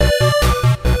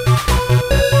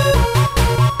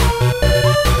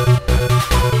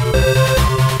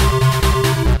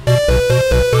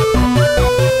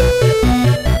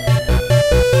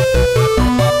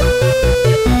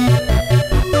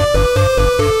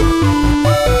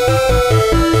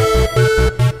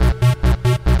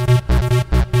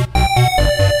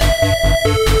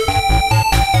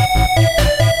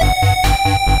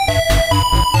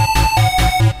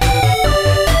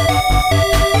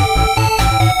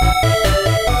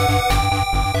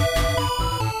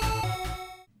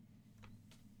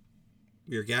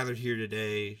are gathered here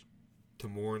today to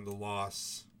mourn the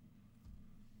loss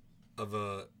of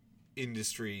a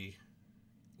industry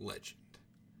legend.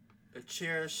 A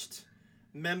cherished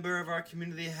member of our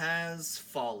community has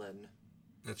fallen.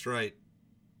 That's right.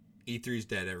 E3's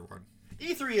dead, everyone.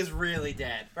 E3 is really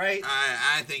dead, right?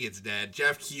 I think it's dead.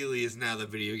 Jeff Keighley is now the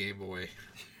video game boy.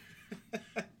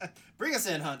 Bring us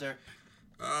in, Hunter.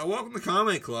 Welcome to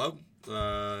Comment Club.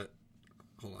 Hold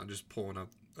on, just pulling up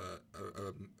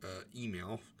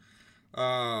email.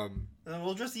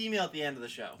 We'll just email at the end of the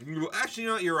show. Actually, you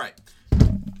know what? You're right.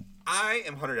 I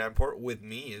am Hunter Davenport. With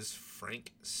me is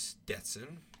Frank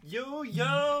Stetson. Yo,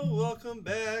 welcome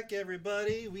back,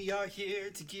 everybody. We are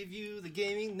here to give you the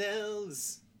gaming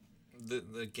news.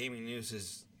 The gaming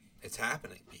news it's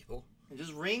happening, people. And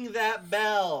just ring that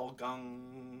bell.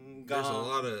 Gong,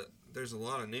 gong. There's a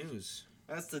lot of news.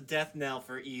 That's the death knell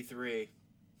for E3.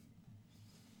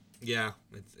 Yeah,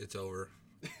 it's over.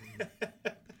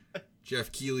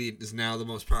 Jeff Keighley is now the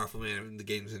most powerful man in the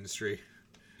games industry.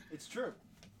 It's true.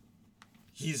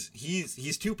 He's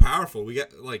too powerful. We got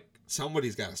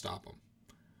somebody's got to stop him.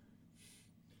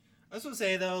 I was gonna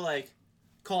say though,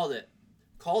 called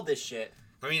this shit.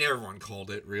 I mean, everyone called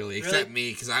it really? Except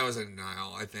me, because I was in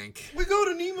denial. I think we got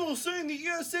an email saying the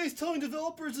ESA is telling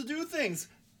developers to do things.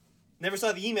 Never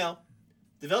saw the email.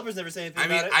 Developers never say anything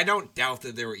about it. I don't doubt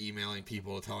that they were emailing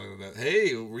people telling them that,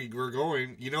 hey, we're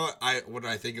going. You know what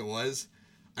I think it was?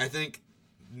 I think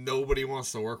nobody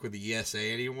wants to work with the ESA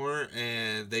anymore,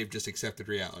 and they've just accepted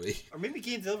reality. Or maybe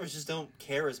game developers just don't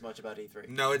care as much about E3.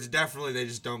 No, it's definitely they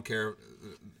just don't care.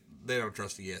 They don't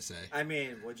trust the ESA. I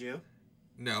mean, would you?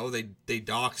 No, they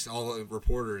dox all the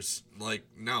reporters.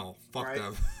 No, fuck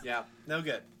them. Yeah, no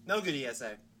good. No good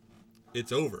ESA.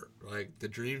 It's over. The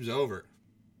dream's over.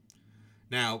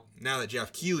 Now that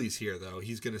Jeff Keighley's here, though,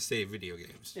 he's going to save video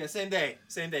games. Yeah, same day.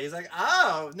 He's like,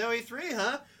 oh, no E3,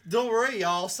 huh? Don't worry,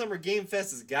 y'all. Summer Game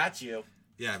Fest has got you.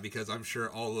 Yeah, because I'm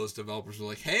sure all those developers were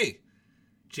like, hey,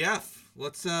 Jeff,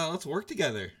 let's work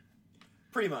together.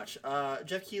 Pretty much.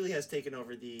 Jeff Keighley has taken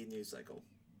over the news cycle.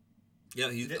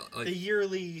 Yeah, he's the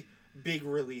yearly big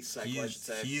release cycle, I should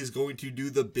say. He is going to do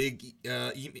the big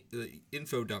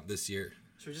info dump this year.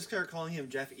 Should we just start calling him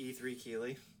Jeff E3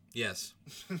 Keighley? Yes.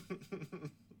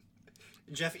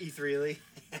 Jeff E3ly.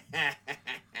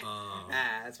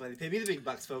 That's why they pay me the big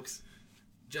bucks, folks.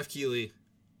 Jeff Keighley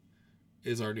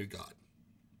is our new god.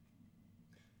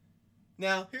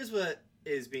 Now, here's what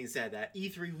is being said, that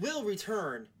E3 will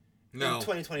return in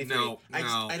 2023.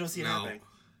 I don't see it happening.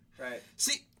 Right.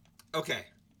 See, okay.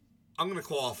 I'm going to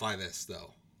qualify this,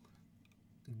 though.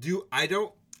 I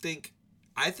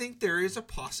think there is a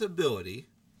possibility,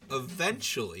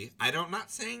 eventually, I'm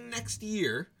not saying next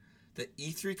year, that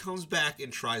E3 comes back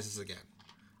and tries this again.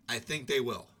 I think they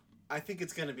will. I think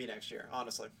it's going to be next year,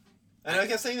 honestly. And I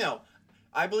kept saying no.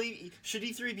 I believe, should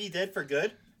E3 be dead for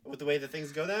good with the way that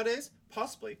things go nowadays?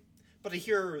 Possibly. But I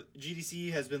hear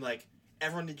GDC has been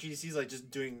everyone at GDC is just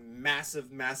doing massive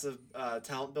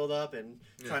talent build-up and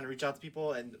trying to reach out to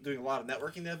people and doing a lot of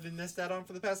networking they've been missed out on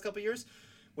for the past couple of years,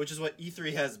 which is what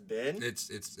E3 has been. It's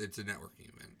a networking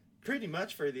event. Pretty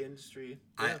much for the industry.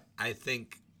 Yeah.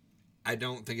 I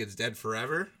don't think it's dead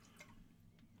forever,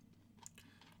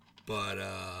 but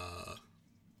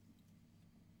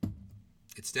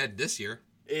it's dead this year.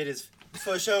 It is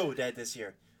for sure dead this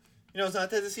year. You know what's not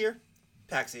dead this year?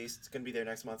 PAX East. It's going to be there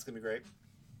next month. It's going to be great.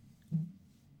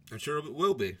 I'm sure it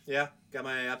will be. Yeah. Got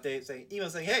my email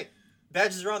saying, hey,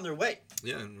 badges are on their way.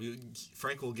 Yeah, and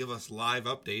Frank will give us live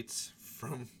updates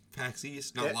from PAX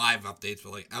East. Not live updates,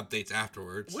 but updates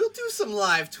afterwards. We'll do some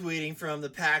live tweeting from the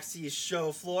PAX East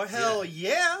show floor. Hell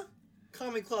yeah.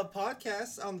 Comic Club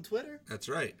Podcast on the Twitter. That's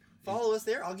right. Follow us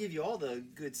there. I'll give you all the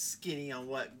good skinny on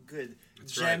what good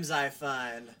gems I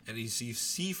find. And you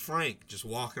see Frank just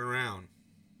walking around.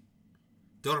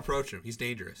 Don't approach him. He's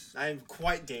dangerous. I'm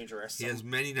quite dangerous. He has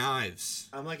many knives.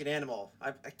 I'm like an animal.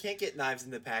 I can't get knives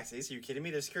in the PAX East. Are you kidding me?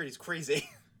 Their security's crazy.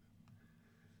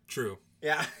 True.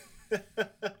 Yeah.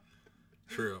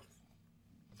 True.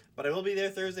 But I will be there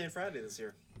Thursday and Friday this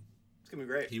year. It's going to be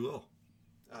great. He will.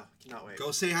 Oh, cannot wait.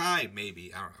 Go say hi,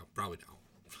 maybe. I don't know. Probably don't.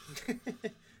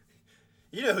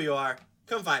 You know who you are.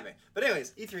 Come find me. But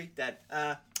anyways, E3, dead.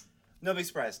 No big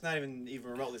surprise. Not even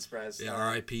remotely surprised. Yeah,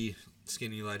 R.I.P.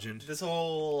 Skinny legend. This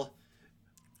whole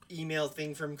email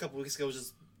thing from a couple weeks ago was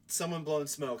just someone blowing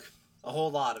smoke. A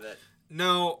whole lot of it.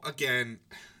 No, again,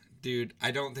 dude,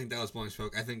 I don't think that was blowing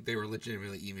smoke. I think they were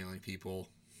legitimately emailing people,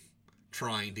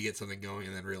 trying to get something going,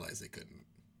 and then realized they couldn't.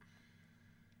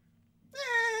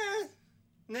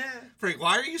 Nah. Frank,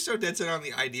 why are you so dead set on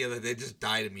the idea that they just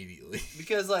died immediately?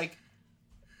 Because,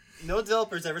 no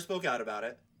developers ever spoke out about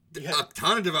it. Yeah. A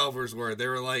ton of developers were. They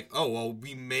were like, "Oh well,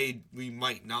 we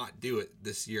might not do it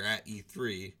this year at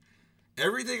E3."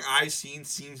 Everything I've seen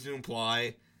seems to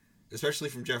imply, especially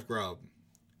from Jeff Grubb,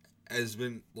 has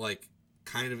been like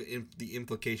kind of the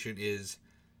implication is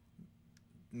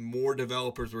more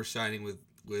developers were signing with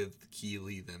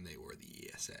Keighley than they were the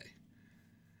ESA.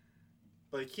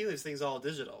 But Keighley's thing's all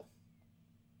digital.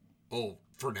 Oh,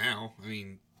 for now, I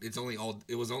mean, it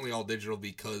was only all digital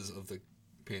because of the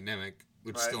pandemic,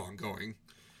 which is still ongoing.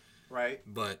 Right.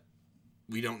 But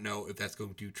we don't know if that's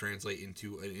going to translate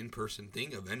into an in-person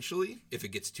thing eventually, if it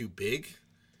gets too big.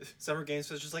 Summer Games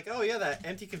Fest just like, oh yeah, that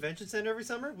empty convention center every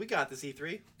summer? We got this,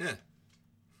 E3. Yeah.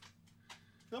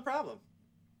 No problem.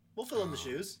 We'll fill in the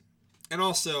shoes. And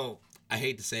also, I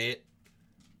hate to say it,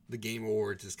 the Game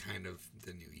Awards is kind of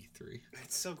the new E3.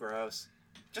 It's so gross.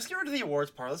 Just get rid of the awards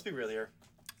part. Let's be real here.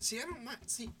 See, I don't mind.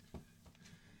 See,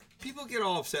 people get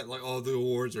all upset like, "Oh, the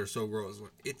awards are so gross."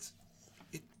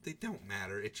 They don't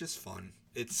matter. It's just fun.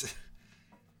 It's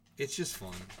just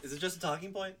fun. Is it just a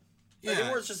talking point? Yeah. Like, the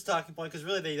awards just a talking point because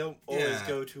really they don't always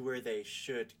go to where they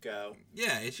should go.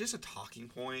 Yeah, it's just a talking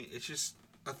point. It's just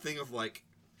a thing of like.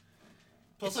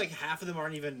 Plus, like half of them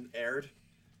aren't even aired.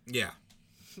 Yeah.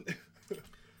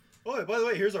 Oh, and by the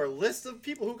way, here's our list of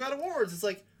people who got awards. It's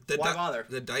like, why bother?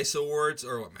 The DICE Awards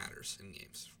are what matters in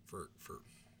games. For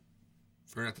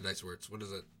not the DICE Awards. What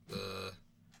is it? The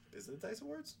Is it the DICE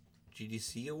Awards?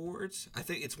 GDC Awards? I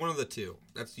think it's one of the two.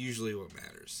 That's usually what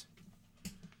matters.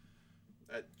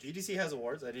 GDC has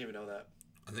awards? I didn't even know that.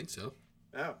 I think so.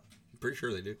 Oh. I'm pretty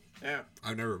sure they do. Yeah.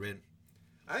 I've never been.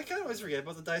 I kind of always forget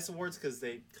about the DICE Awards because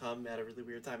they come at a really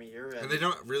weird time of year. And they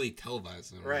don't really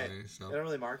televise them. Right. Really, so. They don't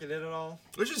really market it at all.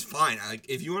 Which is fine. Like,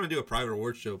 if you want to do a private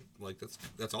award show, like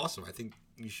that's awesome. I think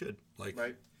you should. Like,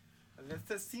 right. And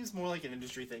that seems more like an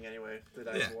industry thing anyway, the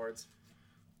DICE Awards.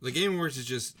 The Game Awards is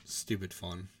just stupid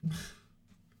fun.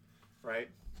 Right.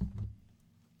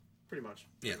 Pretty much.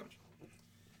 Yeah. Pretty much.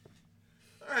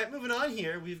 All right, moving on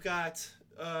here. We've got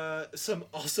some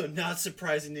also not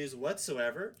surprising news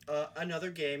whatsoever. Another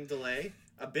game delay.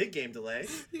 A big game delay.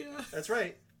 Yeah. That's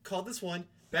right. Called this one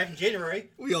back in January.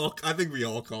 I think we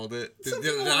all called it. Some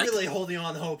people are really holding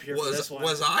on hope here for this one.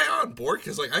 Was I on board?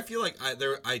 Because like I feel like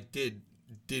I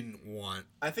didn't want.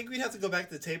 I think we'd have to go back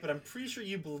to the tape, but I'm pretty sure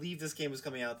you believe this game was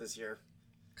coming out this year.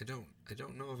 I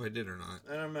don't know if I did or not.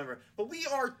 I don't remember. But we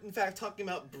are, in fact, talking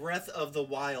about Breath of the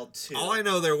Wild 2. All I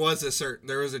know, there was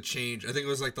a change. I think it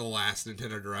was like the last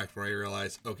Nintendo Direct where I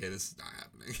realized, okay, this is not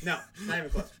happening. No, not even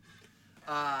close.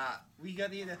 We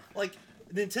got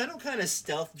Nintendo kind of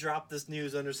stealth dropped this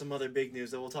news under some other big news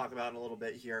that we'll talk about in a little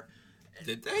bit here.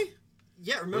 Did they?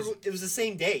 Yeah, remember, it was the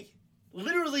same day.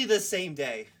 Literally the same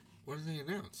day. What did they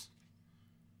announce?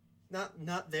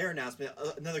 Not their announcement,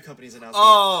 another company's announcement.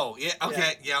 Oh, yeah,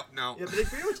 okay, yeah, no. Yeah,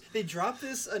 but they dropped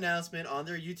this announcement on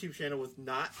their YouTube channel with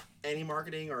not any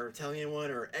marketing or telling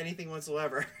anyone or anything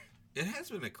whatsoever. It has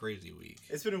been a crazy week.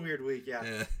 It's been a weird week, yeah.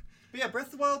 Yeah. But yeah, Breath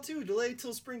of the Wild 2 delayed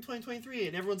till spring 2023,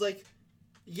 and everyone's like,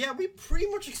 yeah, we pretty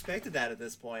much expected that at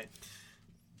this point.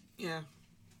 Yeah.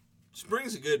 Spring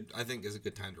is a good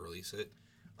time to release it.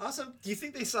 Also, do you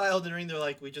think they saw Elden Ring, they're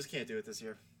like, we just can't do it this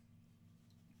year?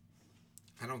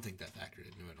 I don't think that factored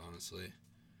into it, honestly.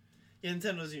 Yeah,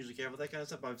 Nintendo doesn't usually care about that kind of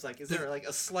stuff, but I was like, is there like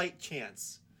a slight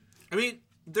chance? I mean,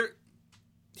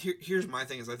 here's my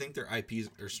thing is I think their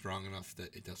IPs are strong enough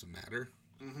that it doesn't matter.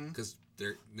 Because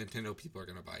Nintendo people are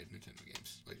going to buy Nintendo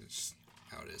games. Like, it's just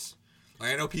how it is.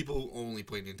 Like, I know people who only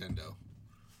play Nintendo.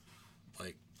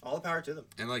 Like, all the power to them.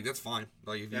 And, like, that's fine.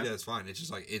 Like, if you do that, it's fine. It's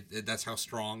just, like, that's how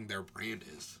strong their brand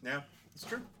is. Yeah, it's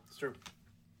true. It's true.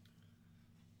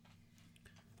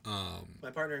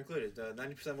 My partner included.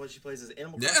 90% of what she plays is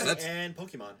Animal Crossing and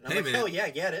Pokemon. And I'm like, hell yeah,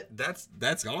 get it. That's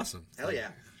awesome. Hell like, yeah.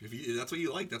 If that's what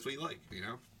you like, that's what you like, you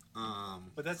know?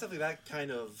 But that's definitely that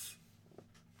kind of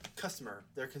customer.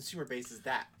 Their consumer base is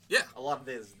that. Yeah. A lot of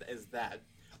it is that.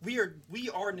 We are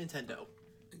Nintendo.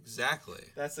 Exactly.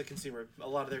 That's the consumer. A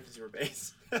lot of their consumer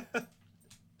base.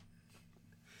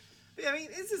 Yeah, I mean,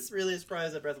 is this really a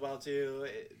surprise that Breath of the Wild 2?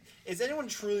 Is anyone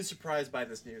truly surprised by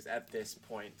this news at this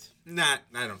point? I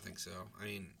don't think so. I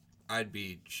mean, I'd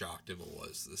be shocked if it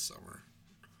was this summer.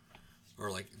 Or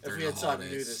like if we had something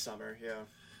new this summer, yeah.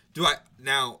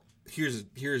 Here's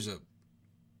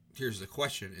the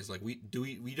question is like we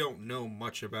don't know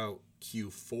much about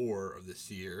Q4 of this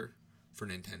year for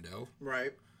Nintendo.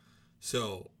 Right.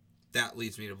 So that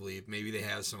leads me to believe maybe they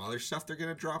have some other stuff they're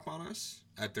going to drop on us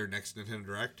at their next Nintendo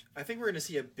Direct. I think we're going to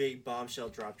see a big bombshell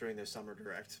drop during their summer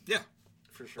Direct. Yeah.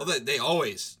 For sure. Well, they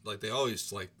always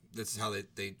this is how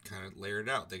they kind of layer it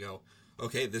out. They go,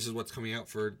 okay, this is what's coming out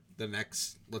for the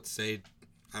next, let's say,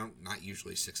 not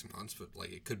usually 6 months, but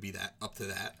like it could be that up to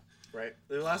that. Right.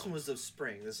 The last one was of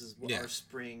spring. This is our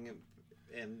spring,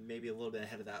 and maybe a little bit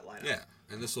ahead of that lineup. Yeah,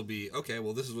 and this will be okay.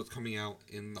 Well, this is what's coming out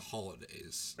in the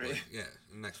holidays. Right. Like, yeah,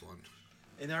 the next one.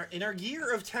 In our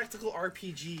year of tactical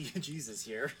RPG, Jesus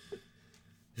here.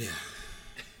 Yeah.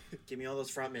 Give me all those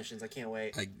front missions. I can't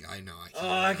wait. I know.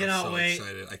 I cannot I'm so wait.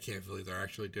 Excited. I can't believe they're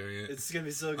actually doing it. It's gonna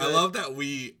be so good. I love that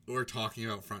we were talking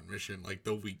about front mission like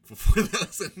the week before that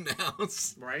was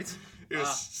announced. Right? It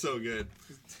was so good.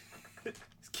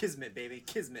 It's Kismet, baby.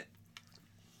 Kismet.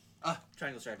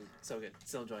 Triangle strategy. So good.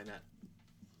 Still enjoying that.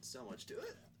 So much to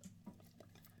it.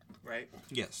 Right?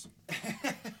 Yes.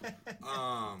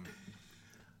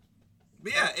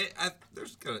 But yeah,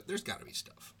 there's got to be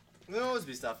stuff. There'll always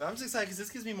be stuff. I'm just excited because this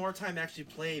gives me more time to actually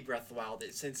play Breath of the Wild.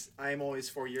 Since I'm always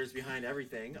 4 years behind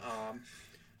everything,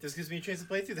 this gives me a chance to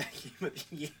play through that game of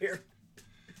the year.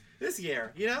 This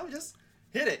year, just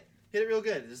hit it real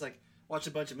good. Just like watch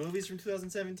a bunch of movies from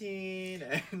 2017,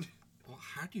 and well,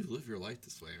 how do you live your life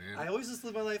this way, man? I always just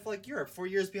live my life like Europe, 4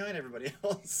 years behind everybody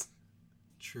else.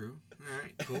 True. All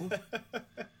right. Cool.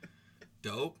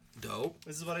 Dope.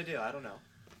 This is what I do. I don't know.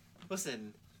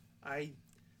 Listen, I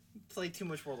play too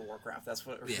much World of Warcraft. That's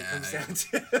what it comes down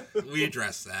to. We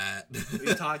addressed that.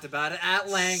 We talked about it at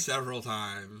length several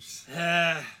times.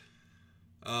 But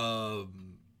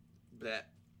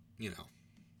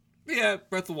yeah,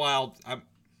 Breath of the Wild.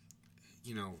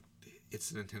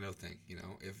 It's a Nintendo thing.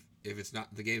 If it's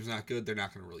not, the game's not good, they're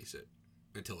not going to release it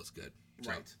until it's good.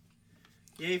 So. Right.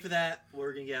 Yay for that.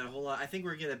 We're going to get a whole lot. I think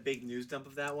we're going to get a big news dump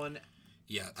of that one.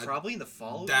 Yeah. Probably in the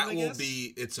fall. That will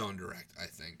be its own direct, I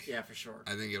think. Yeah, for sure.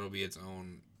 I think it'll be its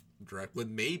own direct with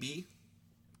maybe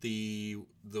the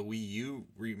Wii U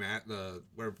the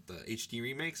HD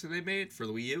remakes that they made for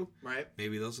the Wii U. Right.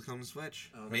 Maybe those will come to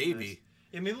Switch. Oh, maybe. Nice.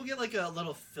 Yeah, maybe we'll get like a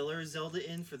little filler Zelda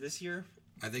in for this year.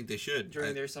 I think they should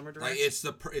during their summer direct. Like it's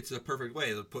the perfect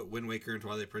way to put Wind Waker and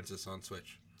Twilight Princess on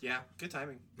Switch. Yeah, good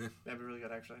timing. Yeah. That'd be really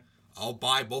good, actually. I'll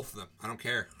buy both of them. I don't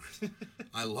care.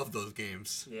 I love those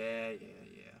games. Yeah.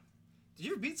 Did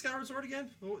you ever beat Skyward Sword again?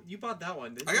 Well, you bought that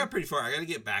one, didn't you? I got pretty far. I got to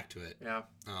get back to it. Yeah.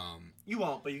 You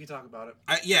won't, but you can talk about it.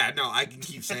 I can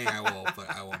keep saying I will, but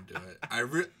I won't do it.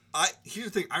 Here's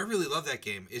the thing. I really love that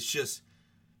game. It's just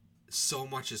so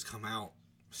much has come out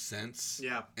since.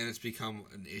 Yeah. And it's become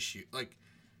an issue. Like,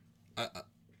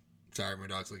 sorry, my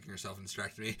dog's licking herself and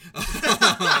distracted me.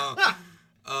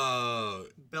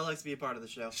 Belle likes to be a part of the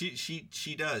show.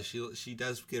 She does. She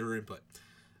does get her input.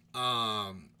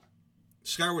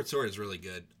 Skyward Sword is really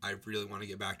good. I really want to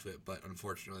get back to it, but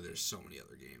unfortunately, there's so many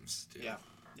other games. Too. Yeah.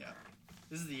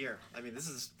 This is the year. I mean, this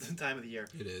is the time of the year.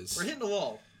 It is. We're hitting a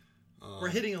wall. We're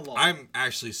hitting a wall. I'm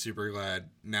actually super glad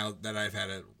now that I've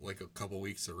had a couple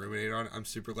weeks to ruminate on it. I'm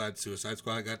super glad Suicide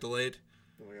Squad got delayed.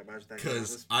 Oh my god, imagine that.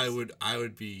 Because I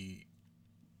would be.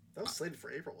 That was slated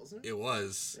for April, wasn't it? It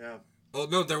was. Yeah. Oh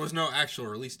no, there was no actual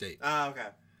release date. Ah, okay.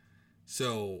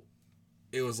 So,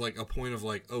 it was like a point of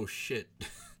like, oh shit.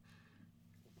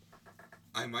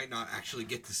 I might not actually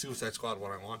get to Suicide Squad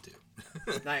when I want to.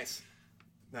 Nice.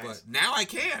 But now I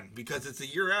can because it's a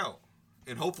year out.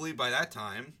 And hopefully by that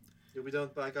time... You'll be done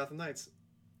by Gotham Knights.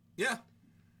 Yeah.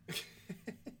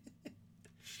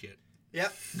 Shit.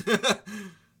 Yep.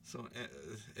 So,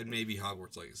 and maybe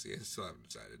Hogwarts Legacy. I still haven't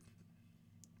decided.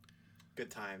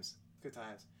 Good times.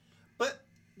 But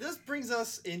this brings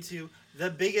us into the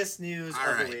biggest news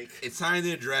of the week. It's time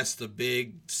to address the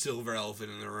big silver elephant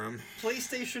in the room.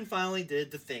 PlayStation finally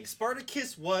did the thing.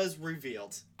 Spartacus was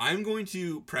revealed. I'm going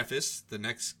to preface the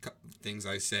next things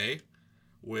I say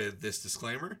with this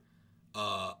disclaimer.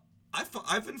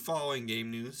 I've been following game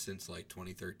news since like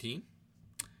 2013.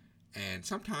 And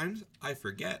sometimes I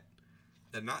forget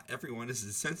that not everyone is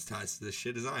as sensitized to this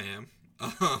shit as I am.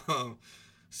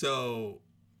 So...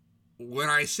 when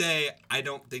I say I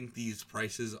don't think these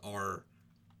prices are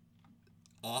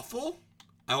awful,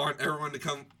 I want everyone to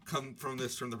come from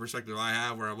this from the perspective I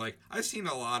have, where I'm like, I've seen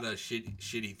a lot of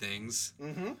shitty things.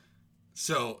 Mm-hmm.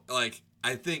 So, like,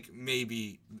 I think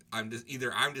maybe I'm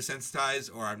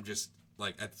desensitized or I'm just,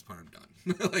 like, at this point I'm done.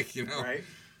 Like, right?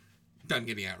 Done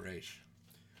getting outraged.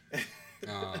 But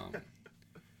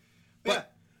yeah,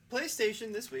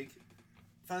 PlayStation this week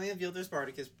finally unveiled their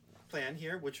Spartacus plan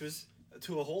here, which was...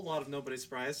 to a whole lot of nobody's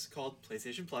surprise, called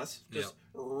PlayStation Plus. Just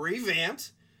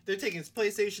revamped. They're taking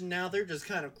PlayStation now. They're just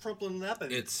kind of crumpling it up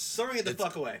and throwing it the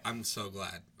fuck away. I'm so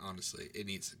glad, honestly. It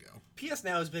needs to go. PS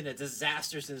Now has been a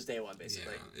disaster since day one,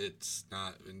 basically. Yeah, it's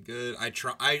not been good.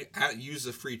 I used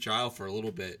a free trial for a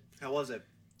little bit. How was it?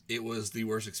 It was the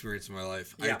worst experience of my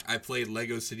life. Yeah. I played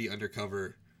Lego City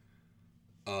Undercover,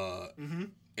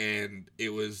 and it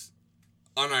was...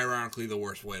 unironically the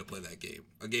worst way to play that game.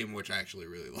 A game which I actually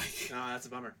really like. Oh, that's a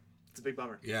bummer. It's a big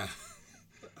bummer. Yeah.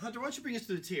 Hunter, why don't you bring us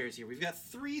through the tiers here? We've got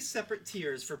 3 separate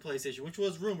tiers for PlayStation, which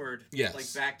was rumored. Yes.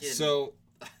 Like back in. So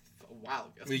A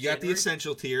while ago. we got the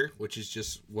Essential tier, which is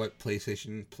just what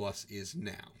PlayStation Plus is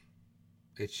now.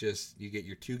 It's just you get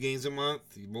your 2 games a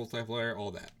month, the multiplayer,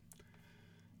 all that.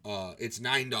 It's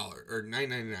 $9 or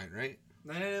 $9.99, right?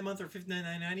 $9.99 a month or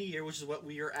 $59.99 a year, which is what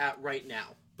we are at right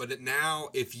now. But now,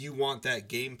 if you want that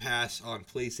Game Pass on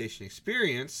PlayStation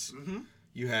Experience,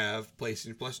 you have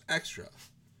PlayStation Plus Extra,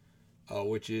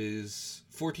 which is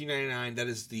 $14.99. That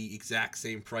is the exact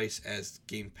same price as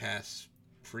Game Pass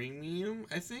Premium,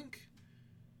 I think.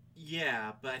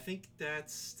 Yeah, but I think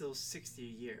that's still $60 a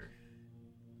year.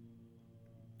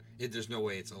 There's no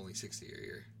way it's only $60 a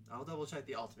year. I'll double check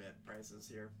the ultimate prices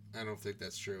here. I don't think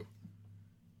that's true.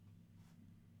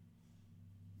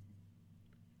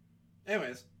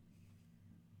 Anyways.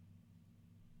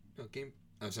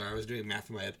 I'm sorry, I was doing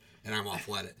math in my head, and I'm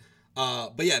awful at it.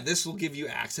 But yeah, this will give you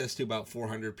access to about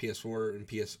 400 PS4 and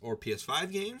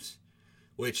PS5 games,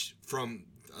 which from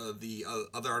the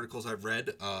other articles I've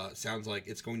read, sounds like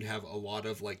it's going to have a lot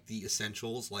of like the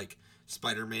essentials, like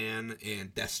Spider-Man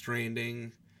and Death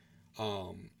Stranding.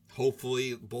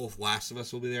 Hopefully, both Last of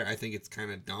Us will be there. I think it's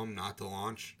kind of dumb not to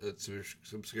launch a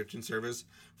subscription service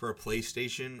for a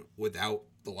PlayStation without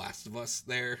The Last of Us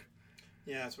there.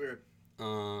 Yeah, it's weird.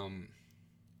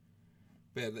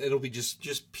 But it'll be just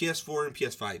PS4 and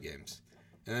PS5 games,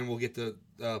 and then we'll get the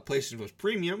PlayStation Plus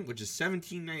Premium, which is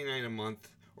 $17.99 a month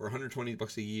or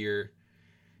 $120 a year,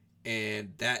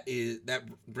 and that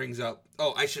brings up.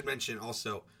 Oh, I should mention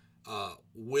also,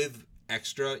 with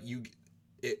Extra,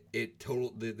 it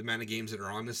total the amount of games that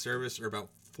are on this service are about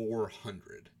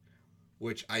 400,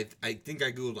 which I think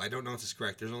I googled. I don't know if this is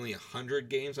correct. There's only 100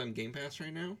 games on Game Pass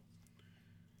right now.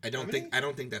 I don't think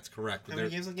that's correct. How many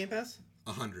games on Game Pass?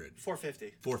 100.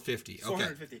 450. 450. Okay.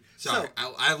 450. Sorry,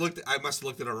 I must have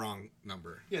looked at a wrong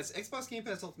number. Yes, Xbox Game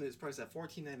Pass Ultimate is priced at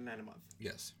 $14.99 a month.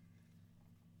 Yes.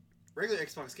 Regular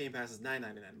Xbox Game Pass is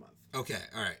 $9.99 a month. Okay.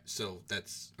 All right. So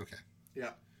that's okay. Yeah.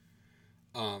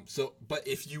 But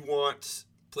if you want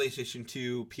PlayStation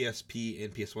 2, PSP,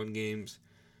 and PS1 games,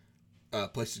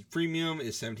 PlayStation Premium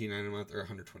is $17.99 a month or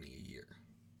 $120 a year.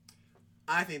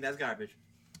 I think that's garbage.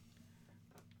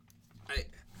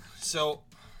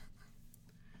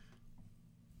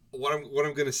 What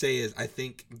I'm gonna say is I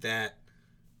think that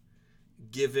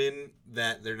given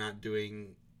that they're not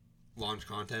doing launch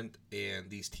content and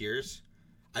these tiers,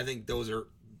 I think those are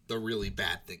the really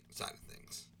bad side of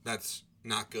things. That's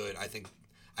not good. I think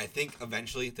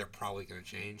eventually they're probably gonna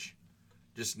change.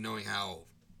 Just knowing how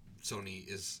Sony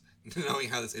is, knowing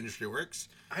how this industry works.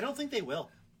 I don't think they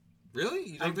will. Really?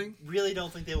 You don't think? Really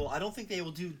don't think they will. I don't think they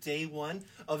will do day one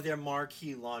of their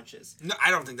marquee launches. No,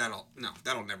 I don't think that'll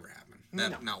never happen.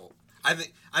 No. I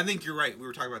think you're right. We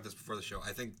were talking about this before the show.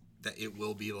 I think that it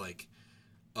will be like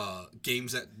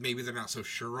games that maybe they're not so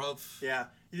sure of. Yeah.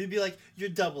 It'd be like your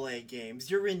AA games,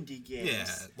 your indie games.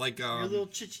 Yeah, like your little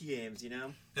chichi games, you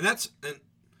know? And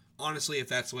honestly, if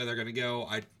that's the way they're gonna go,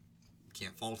 I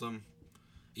can't fault them.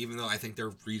 Even though I think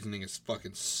their reasoning is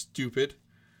fucking stupid.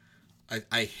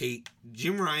 I hate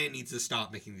Jim Ryan needs to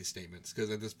stop making these statements because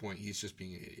at this point he's just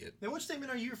being an idiot. Now, what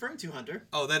statement are you referring to, Hunter?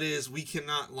 Oh, that is we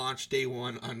cannot launch day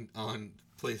one on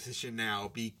PlayStation Now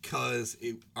because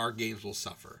our games will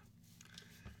suffer.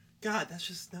 God, that's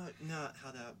just not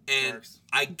how that works.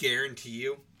 I guarantee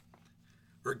you,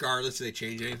 regardless if they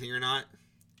change anything or not,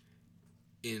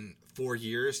 in 4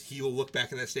 years he will look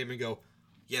back at that statement and go,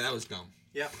 "Yeah, that was dumb."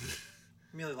 Yep.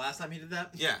 You mean the last time he did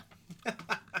that? Yeah.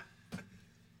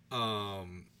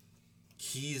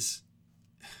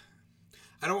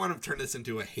 I don't want to turn this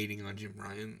into a hating on Jim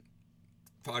Ryan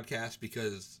podcast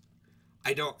because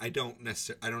I don't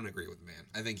agree with the man.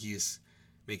 I think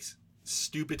makes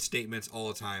stupid statements all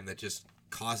the time that just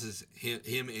causes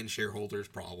him and shareholders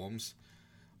problems.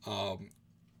 And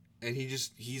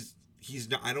he's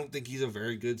not, I don't think he's a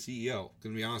very good CEO, to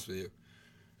be honest with you.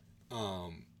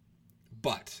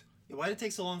 But why did it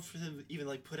take so long for him to even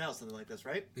like put out something like this,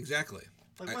 right? Exactly.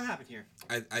 Like, what happened here?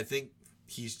 I think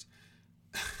he's.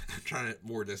 I'm trying to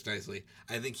word this nicely.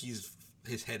 I think his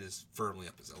head is firmly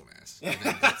up his own ass. I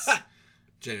think that's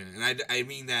genuine, and I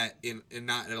mean that in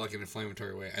not in like an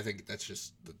inflammatory way. I think that's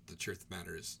just the truth of the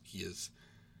matter is he is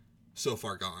so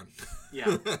far gone.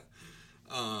 Yeah.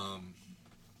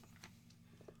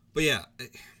 But yeah,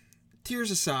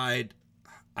 tears aside,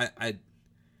 I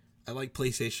like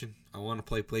PlayStation. I want to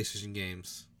play PlayStation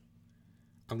games.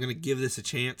 I'm gonna give this a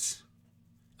chance.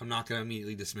 I'm not gonna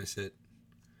immediately dismiss it.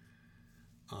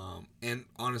 And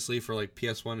honestly, for like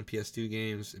PS1 and PS2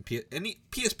 games and any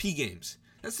PSP games,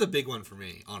 that's the big one for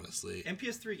me, honestly. And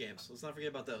PS3 games. Let's not forget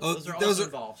about those. Oh, Those are also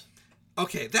involved.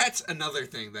 Okay, that's another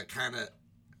thing that kind of...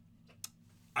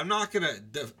 I'm not going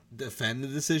to defend the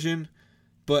decision,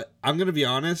 but I'm going to be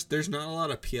honest, there's not a lot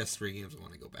of PS3 games I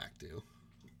want to go back to.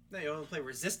 No, you want to play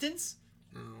Resistance?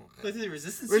 No. Play through the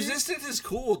Resistance Resistance is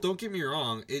cool, don't get me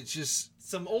wrong. It's just...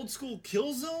 Some old school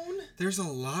Killzone? There's a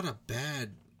lot of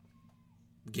bad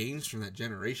games from that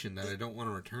generation that I don't want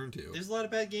to return to. There's a lot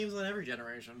of bad games on every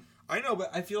generation. I know,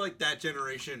 but I feel like that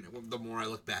generation, the more I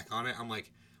look back on it, I'm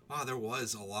like, wow, there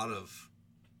was a lot of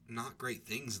not great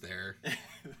things there.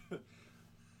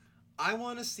 I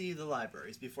want to see the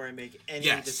libraries before I make any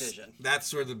decision.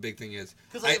 That's where the big thing is.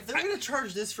 Because if they're going to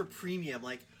charge this for premium,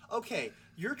 like, okay,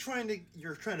 you're trying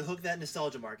to hook that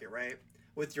nostalgia market, right?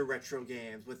 With your retro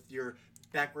games, with your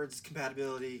backwards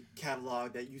compatibility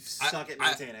catalog that you suck at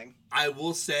maintaining. I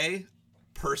will say,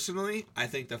 personally, I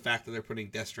think the fact that they're putting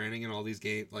Death Stranding and all these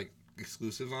game like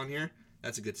exclusives on here,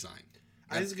 that's a good sign.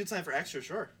 I think it's a good sign for extra,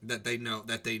 sure. That they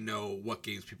know what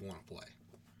games people want to play.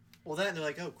 Well, then they're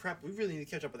like, oh crap, we really need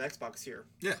to catch up with Xbox here.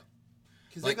 Yeah,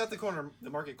 because they've got the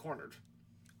market cornered.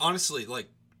 Honestly, like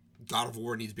God of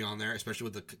War needs to be on there, especially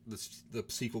with the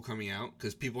sequel coming out,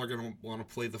 because people are gonna want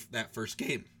to play that first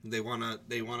game. They wanna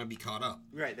be caught up.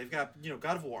 Right, they've got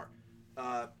God of War,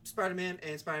 Spider-Man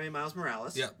and Spider-Man Miles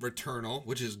Morales. Yeah, Returnal,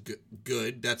 which is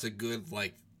good. That's a good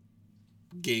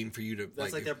game for you to.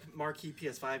 That's like their marquee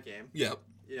PS5 game. Yep.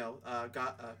 You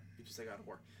just say God of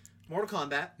War. Mortal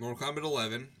Kombat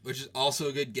 11, which is also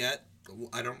a good get.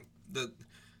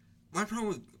 My problem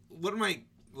with one of my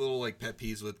little pet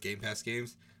peeves with Game Pass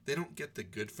games, they don't get the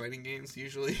good fighting games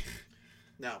usually.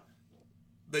 No.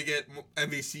 They get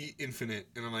MVC Infinite,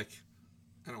 and I'm like,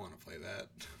 I don't want to play that.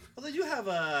 Well, they do have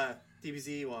a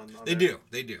DBZ one. They do.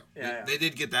 Yeah, they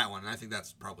did get that one, and I think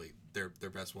that's probably their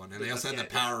best one. And they also had the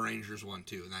Power Rangers one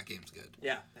too, and that game's good.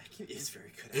 Yeah, that game is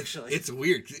very good actually. It's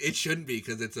weird. It shouldn't be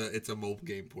because it's a mobile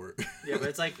game port. Yeah, but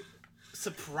it's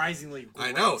surprisingly great.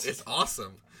 I know, it's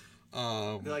awesome.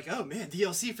 They're like, oh man,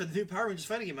 DLC for the new Power Rangers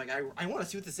fighting game. Like, I want to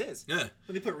see what this is. Yeah.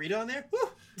 When they put Rita on there, woo!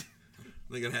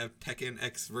 They're gonna have Tekken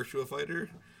X Virtua Fighter.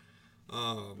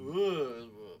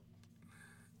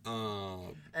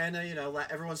 And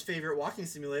everyone's favorite walking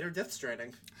simulator, Death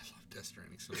Stranding. I love Death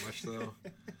Stranding so much though.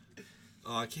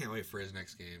 Oh, I can't wait for his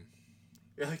next game.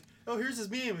 You're like, oh, here's his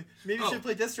meme. Maybe you should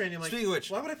play Death Stranding. I'm like, speaking of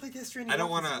which, why would I play Death Stranding? I don't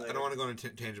want to go on a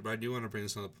tangent, but I do want to bring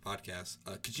this on the podcast.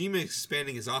 Kojima is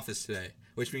expanding his office today,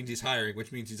 which means he's hiring,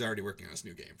 which means he's already working on his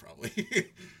new game,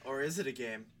 probably. Or is it a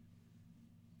game?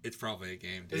 It's probably a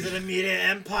game, dude. Is it a Media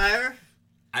Empire?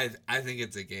 I think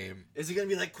it's a game. Is it going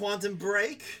to be like Quantum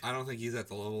Break? I don't think he's at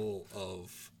the level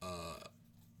of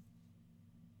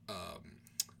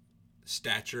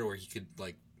stature where he could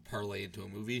parlay into a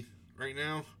movie right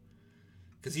now.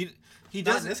 Because he doesn't,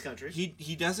 not in this country.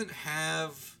 He doesn't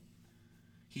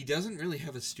really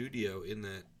have a studio in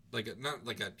that,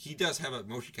 he does have a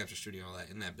motion capture studio and all that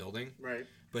in that building. Right.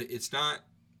 But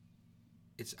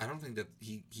I don't think that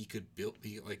he could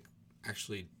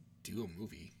actually do a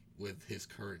movie with his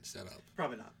current setup.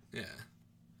 Probably not. Yeah.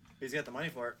 He's got the money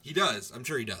for it. He does. I'm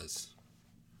sure he does.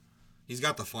 He's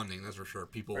got the funding, that's for sure.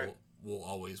 People will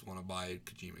always want to buy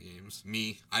Kojima games.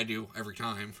 Me, I do every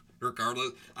time,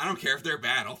 regardless. I don't care if they're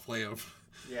bad. I'll play them.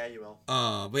 Yeah, you will.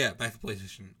 But yeah, back to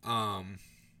PlayStation.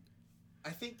 I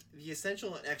think the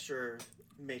essential and extra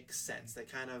makes sense.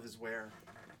 That kind of is where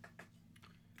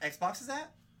Xbox is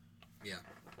at. Yeah.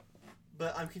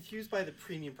 But I'm confused by the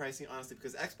premium pricing, honestly,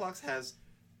 because Xbox has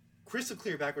crystal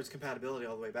clear backwards compatibility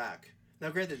all the way back. Now,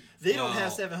 granted, they don't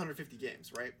have 750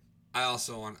 games, right? I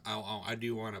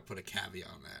do want to put a caveat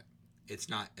on that. It's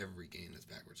not every game that's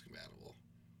backwards compatible.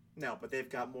 No, but they've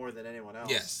got more than anyone else.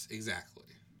 Yes, exactly.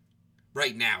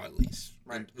 Right now, at least.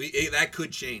 Right. That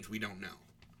could change. We don't know.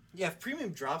 Yeah, if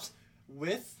premium drops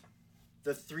with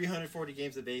the 340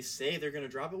 games that they say they're going to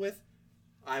drop it with,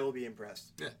 I will be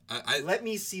impressed. Yeah, let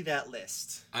me see that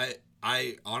list.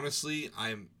 I honestly,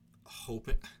 I'm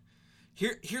hoping.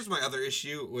 Here's my other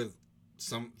issue with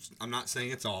some. I'm not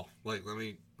saying it's all. Let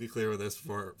me be clear with this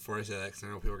before I say that, because I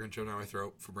know people are going to choke down my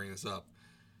throat for bringing this up.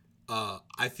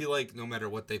 I feel like no matter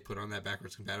what they put on that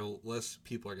backwards compatible list,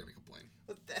 people are going to complain.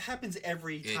 That happens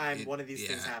every time one of these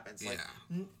things happens. Yeah.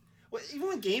 Even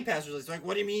when Game Pass was like,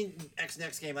 what do you mean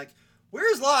next game? Like,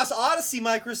 where's Lost Odyssey,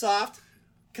 Microsoft?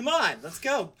 Come on, let's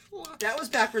go. That was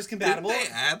backwards compatible. Didn't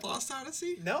they add Lost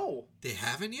Odyssey? No. They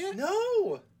haven't yet?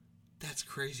 No. That's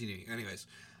crazy to me. Anyways.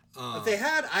 If they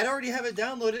had, I'd already have it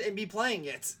downloaded and be playing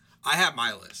it. I have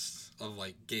my list of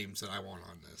games that I want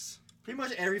on this. Pretty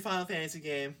much every Final Fantasy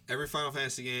game. Every Final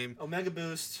Fantasy game. Omega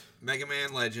Boost. Mega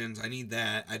Man Legends. I need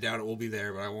that. I doubt it will be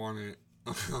there, but I want it.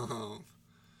 And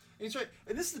it's right.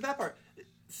 And this is the bad part.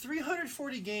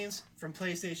 340 games from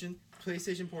PlayStation,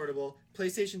 PlayStation Portable,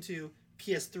 PlayStation 2,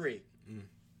 PS3.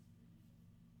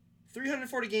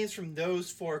 340 games from those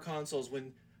 4 consoles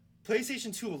when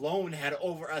PlayStation 2 alone had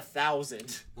over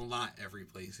 1,000. Well, not every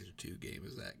PlayStation 2 game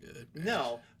is that good. Man.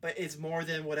 No, but it's more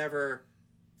than whatever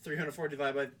 340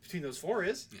 divided by between those 4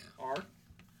 is. Yeah. Are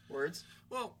words.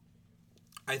 Well,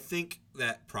 I think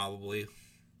that probably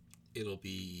it'll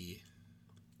be...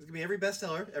 It's going to be every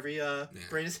bestseller, every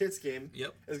greatest hits game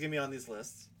Yep. is going to be on these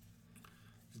lists.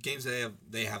 Games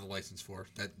they have a license for.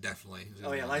 That definitely is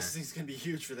Oh, yeah, on licensing is going to be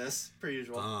huge for this, per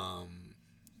usual.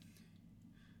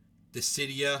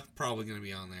 Dissidia probably going to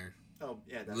be on there. Oh,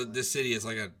 yeah, definitely. Dissidia is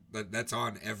like that's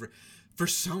on every... For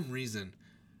some reason,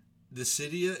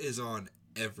 Dissidia is on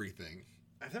everything.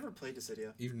 I've never played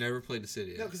Dissidia. You've never played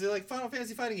Dissidia? No, because they're like Final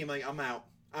Fantasy fighting game. Like, I'm out.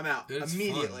 It's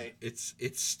Immediately. Fun.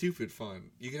 It's stupid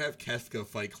fun. You can have Kefka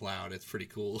fight Cloud. It's pretty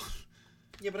cool.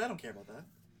 Yeah, but I don't care about that.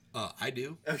 I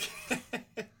do. Okay.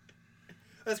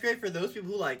 That's great for those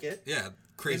people who like it. Yeah,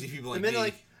 crazy people like me.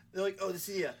 They're like, oh,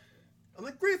 Dissidia. I'm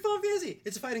like, great Final Fantasy.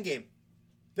 It's a fighting game.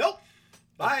 Nope.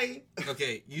 Bye.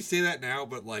 Okay, you say that now,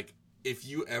 but like, if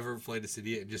you ever play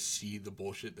Dissidia and just see the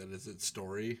bullshit that is its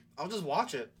story, I'll just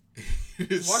watch it.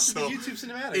 Watch the YouTube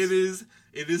cinematics.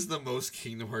 It is the most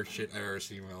Kingdom Hearts shit I've ever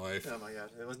seen in my life. Oh my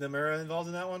god. Was Nomura involved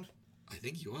in that one? I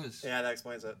think he was. Yeah, that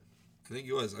explains it. I think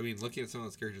he was. I mean, looking at some of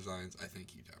those character designs, I think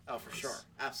he definitely Oh, for sure.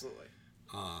 Absolutely.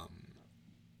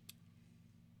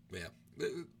 Yeah.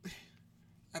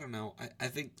 I don't know. I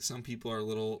think some people are a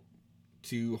little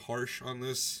too harsh on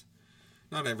this.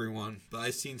 Not everyone, but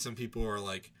I've seen some people who are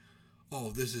like,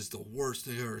 oh, this is the worst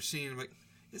thing I've ever seen. I'm like,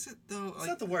 is it though? It's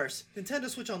not the worst. Nintendo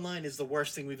Switch Online is the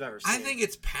worst thing we've ever seen. I think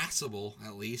it's passable,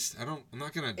 at least. I'm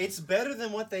not gonna... It's better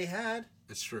than what they had.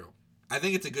 It's true. I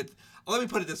think it's a good... Let me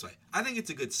put it this way. I think it's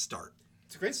a good start.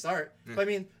 It's a great start. Yeah. But I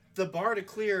mean, the bar to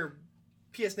clear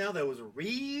PS Now, though, was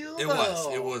real It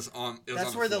low. was on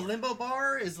That's on where the the limbo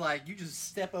bar is like, you just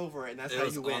step over it, and that's how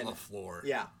you win. It was on the floor.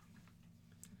 Yeah.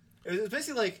 It was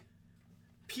basically like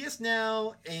PS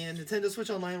Now and Nintendo Switch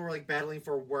Online were like battling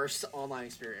for worst online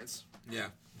experience. Yeah.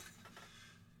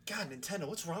 God, Nintendo,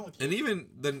 what's wrong with you? And even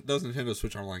those Nintendo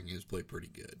Switch Online games play pretty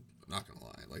good. I'm not gonna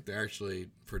lie. Like, they're actually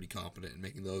pretty competent in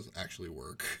making those actually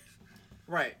work.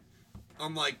 Right.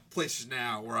 Unlike PlayStation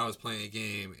Now, where I was playing a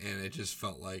game and it just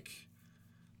felt like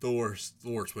the worst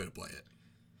way to play it.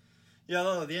 Yeah,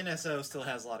 although the NSO still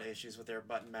has a lot of issues with their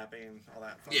button mapping and all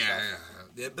that fun stuff.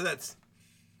 Yeah, but that's,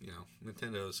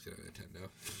 Nintendo's kind of Nintendo.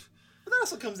 But that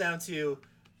also comes down to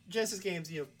Genesis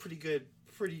games, pretty good,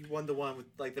 pretty one-to-one with,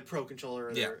 like, the Pro Controller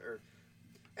or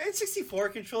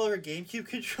N64 controller or GameCube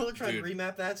controller, trying to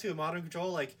remap that to a modern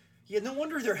controller, like, yeah, no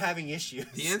wonder they're having issues.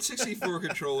 The N64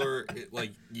 controller,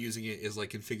 using it is like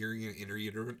configuring an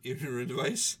inter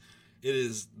device. It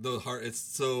is it's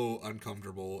so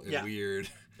uncomfortable and weird.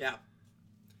 Yeah.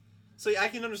 So I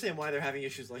can understand why they're having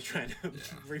issues like trying to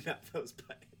remap those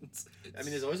buttons. I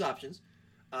mean, there's always options.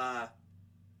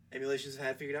 Emulations have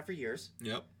had figured out for years.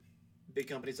 Yep. Big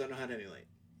companies don't know how to emulate.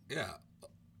 Yeah.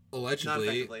 Allegedly, not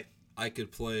effectively. I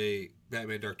could play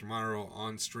Batman Dark Tomorrow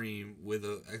on stream with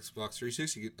a Xbox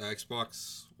 360,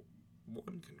 Xbox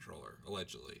One controller,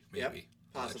 allegedly. Maybe. Yep,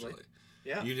 possibly. Allegedly.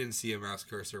 Yeah. You didn't see a mouse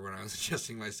cursor when I was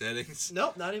adjusting my settings.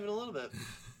 Nope, not even a little bit.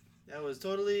 That was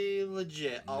totally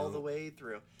legit all the way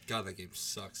through. God, that game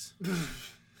sucks.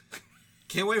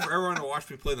 Can't wait for everyone to watch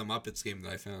me play the Muppets game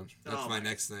that I found. That's my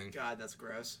next thing. God, that's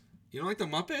gross. You don't like the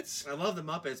Muppets? I love the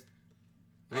Muppets.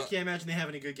 I can't imagine they have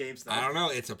any good games, though. I don't know.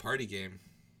 It's a party game.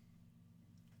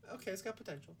 Okay, it's got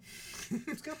potential.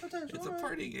 It's got potential. It's a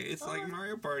party game. It's like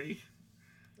Mario Party.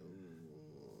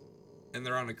 And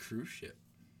they're on a cruise ship.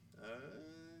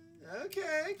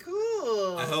 Okay,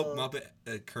 cool. I hope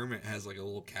Kermit has like a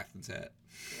little captain's hat.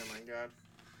 Oh my god.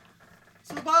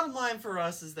 So the bottom line for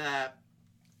us is that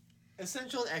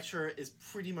Essential and Extra is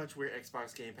pretty much where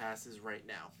Xbox Game Pass is right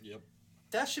now. Yep.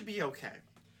 That should be okay.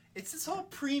 It's this whole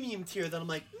premium tier that I'm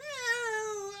like,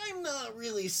 no, I'm not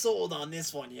really sold on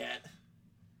this one yet.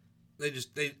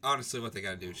 They honestly, what they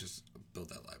gotta do is just build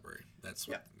that library. That's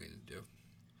what they need to do.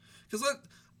 Because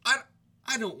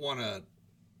I don't want to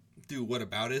do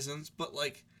whataboutisms, but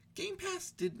like Game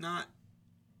Pass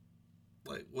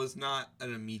was not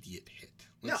an immediate hit.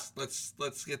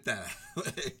 Let's get that out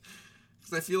of the way.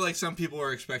 Because I feel like some people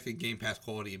are expecting Game Pass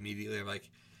quality immediately. I'm like,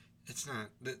 It's not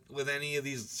with any of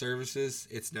these services.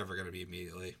 It's never going to be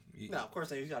immediately. No, of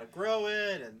course not. You got to grow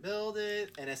it and build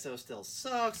it. NSO still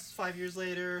sucks 5 years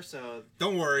later, so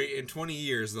Don't worry. In 20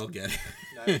 years, they'll get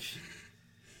it.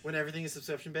 when everything is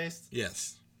subscription based.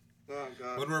 Yes. Oh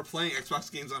god. When we're playing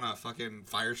Xbox games on a fucking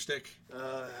Fire Stick,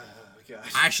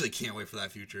 Gosh. I actually can't wait for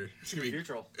that future. It's gonna be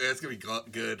virtual. Yeah, it's gonna be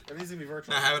good. Everything's gonna be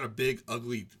virtual. Not having a big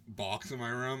ugly box in my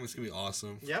room. It's gonna be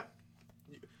awesome. Yep.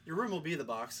 Your room will be the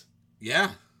box.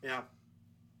 Yeah. Yeah.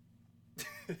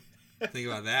 Think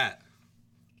about that.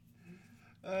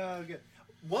 Oh, good.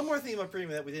 One more thing about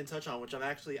premium that we didn't touch on, which I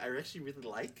actually really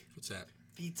like. What's that?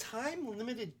 The time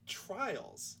limited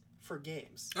trials for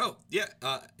games. Oh yeah,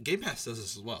 Game Pass does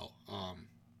this as well.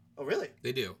 Oh really?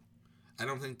 They do. I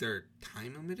don't think they're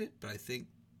time limited, but I think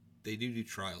they do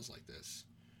trials like this.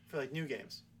 For like new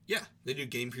games. Yeah, they do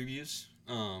game previews.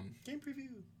 Game preview.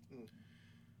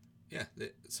 Yeah,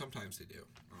 sometimes they do.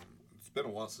 It's been a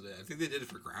while since I think they did it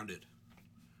for Grounded.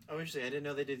 Oh, interesting. I didn't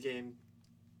know they did game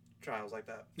trials like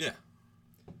that. Yeah.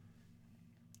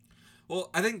 Well,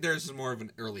 I think theirs is more of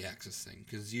an early access thing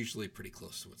because it's usually pretty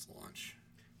close to its launch.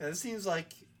 Now, this seems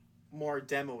like more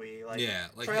demo-y. Like, yeah,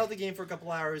 like try out the game for a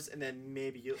couple hours and then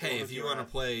maybe you'll. Hey, if you want to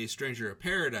play Stranger of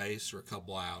Paradise for a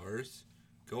couple hours,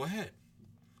 go ahead.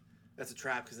 That's a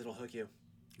trap because it'll hook you.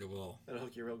 It will. It'll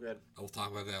hook you real good. I'll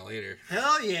talk about that later.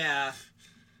 Hell yeah!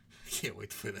 I can't wait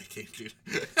to play that game, dude.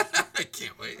 I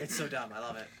can't wait. It's so dumb. I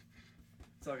love it.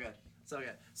 So good. So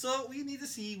good. So we need to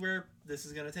see where this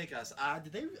is going to take us.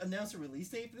 Did they announce a release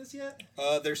date for this yet?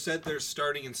 They said they're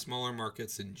starting in smaller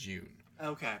markets in June.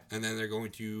 Okay. And then they're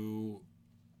going to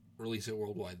release it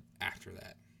worldwide after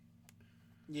that.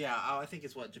 Yeah, I think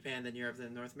it's what, Japan, then Europe,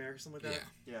 then North America, something like that?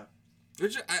 Yeah.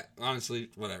 Which, honestly,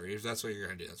 whatever. If that's what you're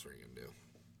going to do, that's what you're going to do.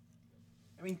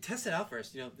 I mean, test it out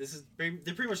first. You know,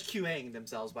 they're pretty much QAing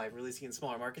themselves by releasing in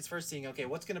smaller markets first, seeing, okay,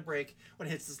 what's going to break when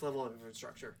it hits this level of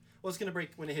infrastructure? What's going to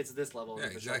break when it hits this level of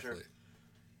infrastructure? Exactly.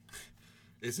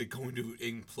 Is it going to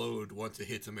implode once it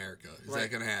hits America? Is Right.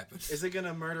 that going to happen? Is it going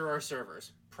to murder our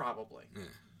servers? Probably. Yeah.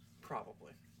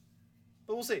 Probably.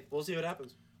 But we'll see. We'll see what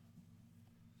happens.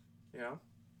 You know?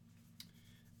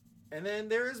 And then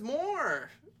there is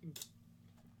more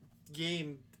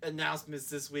game announcements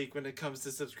this week when it comes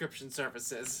to subscription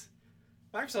services.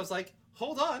 Microsoft's like,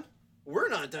 hold on, we're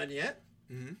not done yet.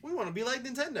 Mm-hmm. We want to be like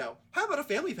Nintendo. How about a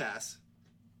Family Pass?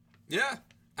 Yeah.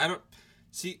 I don't...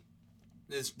 See,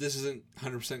 this isn't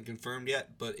 100% confirmed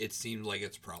yet, but it seems like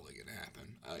it's probably going to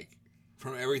happen. Like,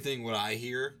 from everything what I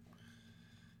hear,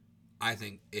 I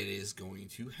think it is going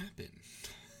to happen.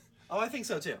 Oh, I think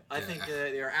so too. I think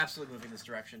they are absolutely moving this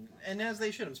direction. And as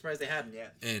they should. I'm surprised they hadn't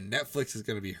yet. And Netflix is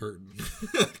going to be hurting.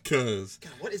 Because...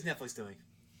 God, what is Netflix doing?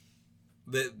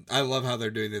 I love how they're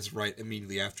doing this right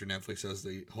immediately after Netflix does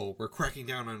the whole, we're cracking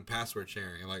down on password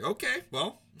sharing. I'm like, okay,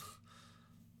 well...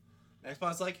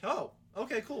 Xbox like, oh,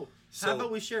 okay, cool. So, how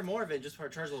about we share more of it and just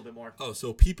charge a little bit more? Oh,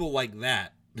 so people like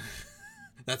that.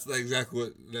 That's exactly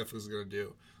what Netflix is going to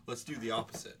do. Let's do the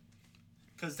opposite.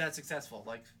 Because that's successful.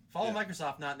 Like, follow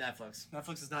Microsoft, not Netflix.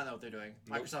 Netflix does not know what they're doing.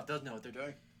 Nope. Microsoft does know what they're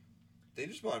doing. They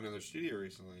just bought another studio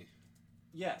recently.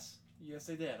 Yes. Yes,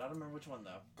 they did. I don't remember which one,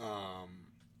 though.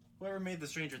 Whoever made the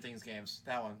Stranger Things games.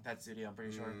 That one. That studio, I'm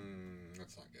pretty sure.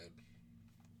 That's not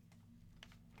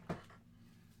good.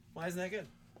 Why isn't that good?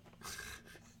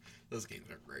 Those games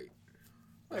are great.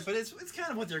 Right, but it's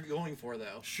kind of what they're going for,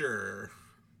 though. Sure.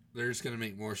 They're just going to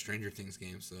make more Stranger Things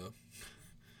games, though.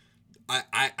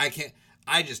 I can't...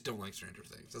 I just don't like Stranger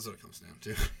Things. That's what it comes down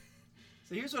to.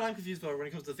 So here's what I'm confused about when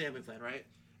it comes to the family plan, right?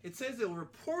 It says it will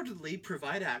reportedly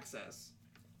provide access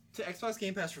to Xbox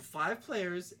Game Pass for 5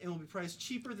 players and will be priced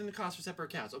cheaper than the cost for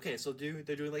separate accounts. Okay, so they're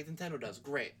doing like Nintendo does.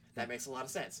 Great. That makes a lot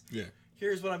of sense. Yeah.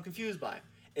 Here's what I'm confused by.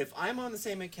 If I'm on the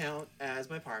same account as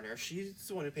my partner, she's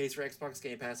the one who pays for Xbox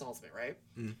Game Pass Ultimate, right?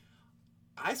 Mm.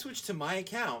 I switch to my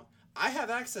account. I have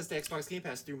access to Xbox Game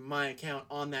Pass through my account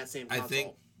on that same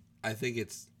console. I think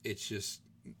it's just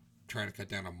trying to cut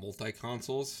down on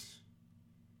multi-consoles.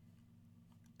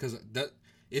 Because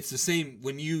it's the same,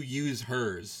 when you use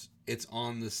hers, it's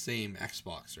on the same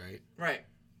Xbox, right? Right.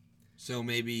 So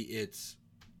maybe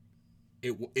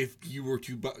if you were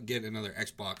to get another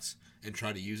Xbox and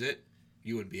try to use it,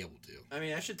 you wouldn't be able to. I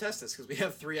mean, I should test this because we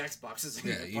have 3 Xboxes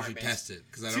in the you should test it.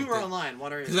 2 are online,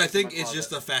 1 are in. Because I think it's just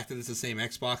the fact that it's the same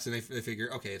Xbox, and they figure,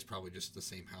 okay, it's probably just the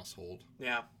same household.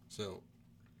 Yeah. So.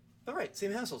 But right,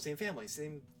 same household, same family,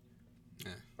 same.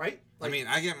 Yeah. Right. Like, I mean,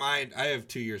 I get mine. I have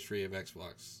 2 years free of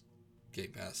Xbox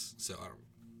Game Pass, so I don't.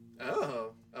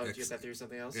 Oh, did you get that through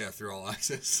something else? Yeah, through All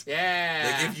Access.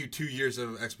 Yeah. They give you 2 years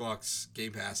of Xbox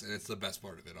Game Pass, and it's the best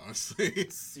part of it, honestly.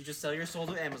 So you just sell your soul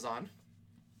to Amazon.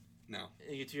 No.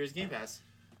 And you get 2 years Game Pass.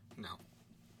 No.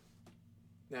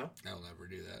 No? I'll never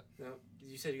do that. No.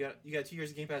 You said you got 2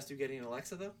 years of Game Pass. Do you get an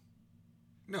Alexa though?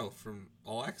 No, from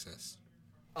All Access.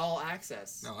 All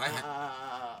Access. No,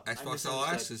 Xbox All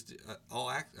Access.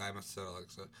 I must have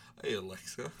said Alexa. Hey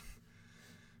Alexa.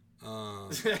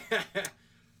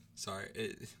 Sorry.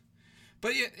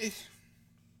 But yeah,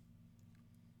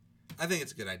 I think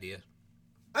it's a good idea.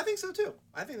 I think so too.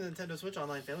 I think the Nintendo Switch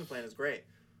Online Family Plan is great.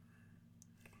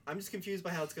 I'm just confused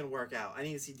by how it's going to work out. I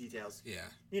need to see details. Yeah.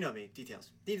 You know me, details.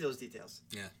 Need those details.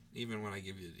 Yeah, even when I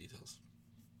give you the details.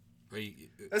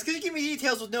 That's because you give me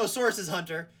details with no sources,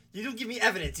 Hunter. You don't give me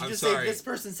evidence. You just say this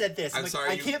person said this. I'm like,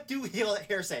 I can't do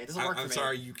hearsay. It doesn't work for me. I'm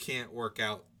sorry you can't work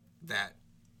out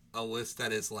a list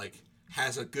that is like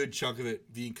has a good chunk of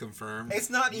it being confirmed. It's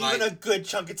not even a good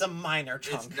chunk. It's a minor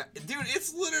chunk. Dude,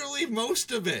 it's literally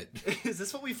most of it. Is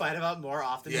this what we fight about more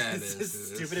often? Yeah, it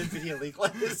is. Stupid NVIDIA leak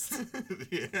list.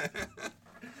 Yeah.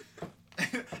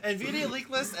 NVIDIA leak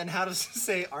list and how to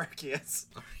say Arceus.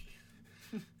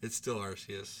 It's still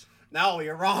Arceus. No,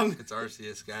 you're wrong. It's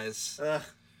Arceus, guys.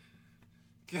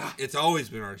 God. It's always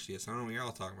been Arceus. I don't know what you're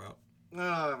all talking about.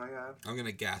 Oh my god. I'm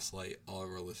gonna gaslight all of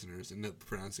our listeners into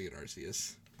pronouncing it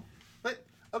Arceus. But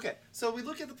okay, so we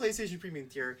look at the PlayStation Premium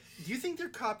tier. Do you think they're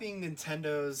copying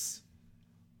Nintendo's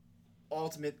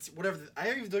Ultimate, whatever? I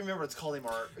don't even remember what it's called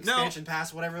anymore. Expansion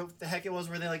Pass, whatever the heck it was,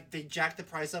 where they jacked the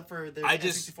price up for the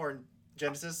N64 and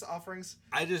Genesis offerings.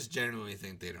 I just genuinely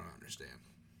think they don't understand.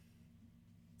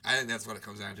 I think that's what it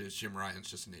comes down to. Is Jim Ryan's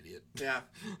just an idiot. Yeah.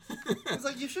 It's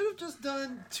like you should have just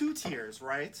done 2 tiers,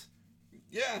 right?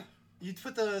 Yeah. You'd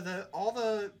put all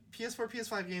the PS4,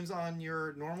 PS5 games on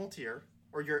your normal tier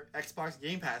or your Xbox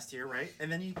Game Pass tier, right?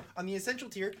 And then on the Essential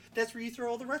tier, that's where you throw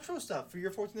all the retro stuff for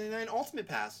your $14.99 Ultimate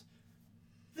Pass.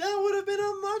 That would have been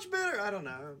a much better. I don't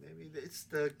know. Maybe it's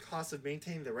the cost of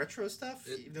maintaining the retro stuff.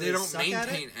 They don't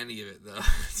maintain any of it, though.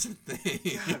 That's the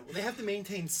thing. God, well, they have to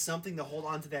maintain something to hold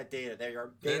on to that data. They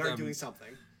are doing something.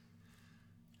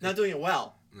 Not doing it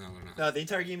well. No, they're not. No, the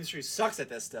entire game industry sucks at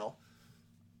this still.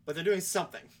 But they're doing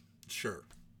something. Sure.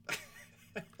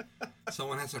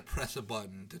 Someone has to press a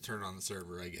button to turn on the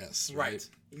server, I guess. Right.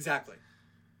 Exactly.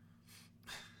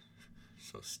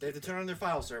 So stupid. They have to turn on their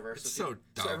file server so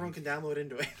dumb. So everyone can download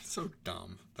into it. It's so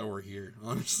dumb that we're here,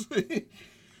 honestly.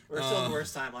 We're still the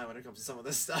worst timeline when it comes to some of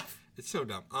this stuff. It's so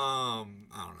dumb. I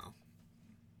don't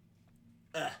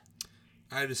know.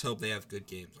 I just hope they have good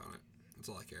games on it. That's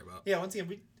all I care about. Yeah, once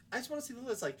again, I just want to see the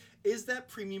list. Like, is that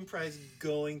premium price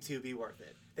going to be worth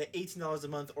it? The $18 a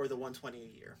month or the $120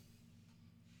 a year?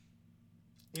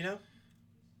 You know?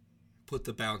 Put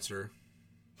the bouncer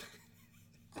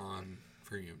on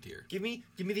premium tier. Give me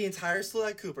the entire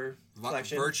Sly Cooper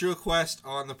collection. Virtua Quest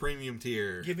on the premium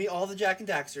tier. Give me all the Jak and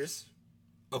Daxters.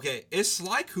 Okay, if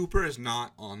Sly Cooper is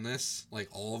not on this, like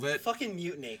all of it, fucking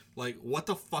mutiny. Like, what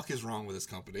the fuck is wrong with this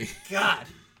company? God.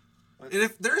 And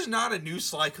if there's not a new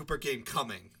Sly Cooper game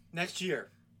coming next year,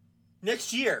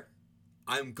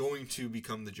 I'm going to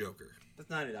become the Joker. That's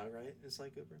Naughty Dog, right? Is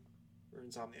Sly Cooper or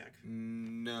Insomniac?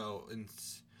 No,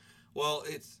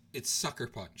 it's Sucker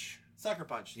Punch. Sucker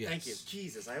Punch. Yes. Thank you.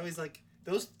 Jesus, I always like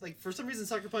those. Like for some reason,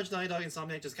 Sucker Punch, Naughty Dog,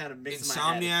 Insomniac just kind of mix in my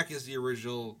head. Insomniac is the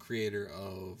original creator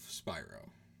of Spyro.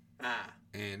 Ah.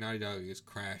 And Naughty Dog is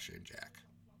Crash and Jak.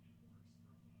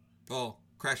 Well,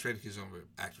 Crash Bandicoot's owned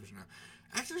by Activision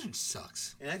now. Activision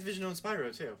sucks. And Activision owns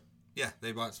Spyro too. Yeah,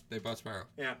 they bought Spyro.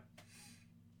 Yeah.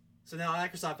 So now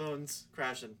Microsoft owns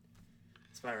Crash and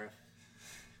Spyro.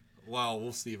 Well,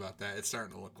 we'll see about that. It's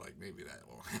starting to look like maybe that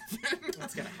will happen.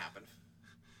 That's gonna happen.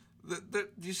 Do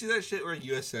you see that shit where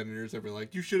U.S. senators are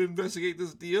like, you should investigate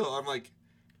this deal? I'm like...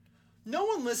 No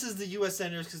one listens to U.S.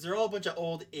 senators because they're all a bunch of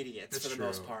old idiots for the true.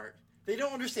 most part. They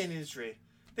don't understand the industry.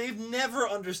 They've never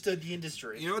understood the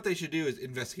industry. You know what they should do is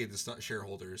investigate the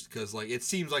shareholders because, like, it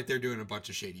seems like they're doing a bunch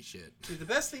of shady shit. Dude, the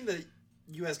best thing that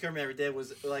U.S. government ever did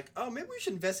was like, oh, maybe we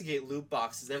should investigate loot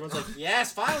boxes. Everyone's like,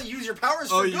 yes, finally use your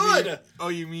powers for good.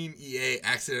 You mean EA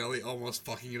accidentally almost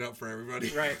fucking it up for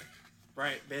everybody?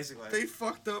 Right, basically. They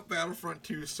fucked up Battlefront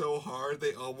 2 so hard,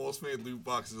 they almost made loot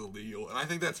boxes illegal, and I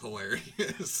think that's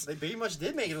hilarious. They pretty much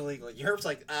did make it illegal. Europe's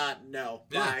like, no,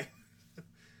 bye.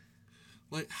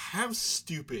 Like, how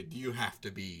stupid do you have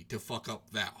to be to fuck up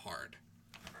that hard?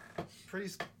 Pretty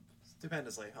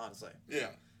stupendously, honestly.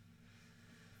 Yeah.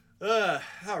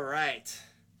 All right.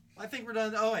 I think we're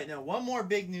done. Oh, wait, no. One more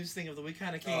big news thing of the week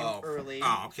kind of came early.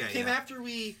 Oh, okay. Came after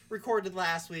we recorded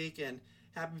last week and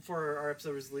happened before our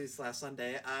episode was released last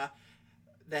Sunday.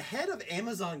 The head of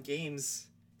Amazon Games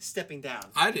stepping down.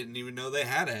 I didn't even know they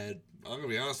had a head. I'm gonna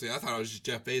be honest with you. I thought it was just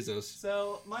Jeff Bezos.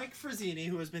 So Mike Frazzini,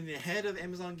 who has been the head of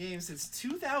Amazon Games since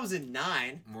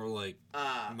 2009, More like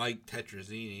Mike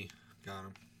Tetrazzini. Got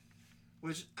him.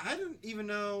 which I didn't even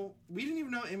know. We didn't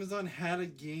even know Amazon had a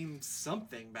game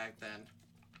something back then.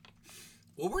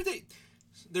 What were they?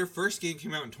 Their first game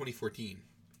came out in 2014.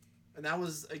 And that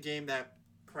was a game that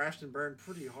crashed and burned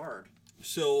pretty hard.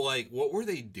 So, like, what were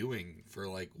they doing for,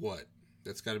 like, what?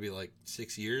 That's got to be, like,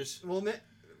 6 years? Well,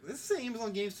 this is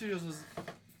Amazon Game Studios was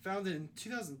founded in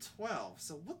 2012.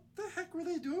 So what the heck were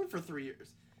they doing for 3 years?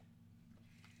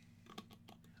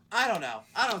 I don't know.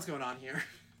 I don't know what's going on here.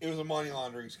 It was a money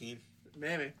laundering scheme.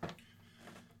 Maybe.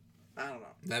 I don't know.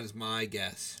 That is my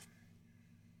guess.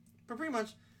 But pretty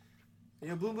much,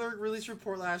 Bloomberg released a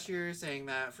report last year saying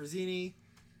that Frazzini,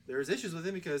 there was issues with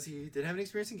him because he didn't have any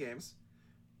experience in games.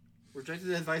 Rejected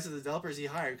the advice of the developers he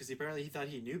hired because apparently he thought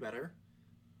he knew better.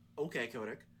 Okay,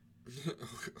 Kotick.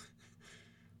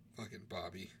 Fucking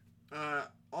Bobby.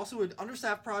 Also would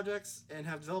understaff projects and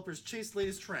have developers chase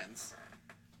latest trends.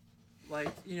 Like,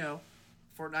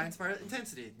 Fortnite-inspired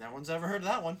intensity. No one's ever heard of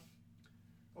that one.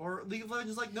 Or League of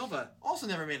Legends like Nova. Also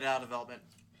never made it out of development.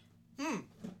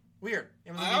 Weird.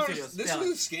 Amazon Game Studios. This was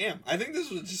a scam. I think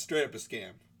this was just straight up a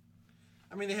scam.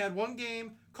 I mean, they had one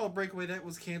game called Breakaway that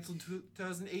was canceled in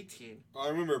 2018. I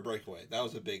remember Breakaway. That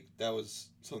was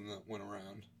something that went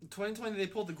around. In 2020, they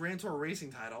pulled the Grand Tour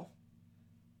Racing title.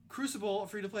 Crucible, a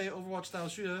free-to-play Overwatch-style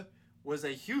shooter, was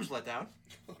a huge letdown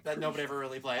that nobody ever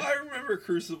really played. I remember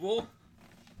Crucible.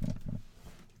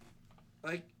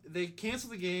 Like, they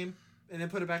canceled the game and then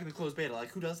put it back in the closed beta. Like,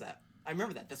 who does that? I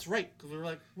remember that. That's right. Because we were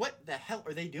like, what the hell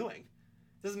are they doing?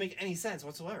 Doesn't make any sense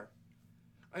whatsoever.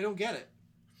 I don't get it.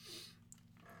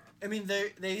 I mean,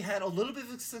 they had a little bit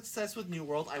of success with New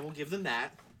World. I will give them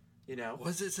that.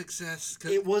 Was it success?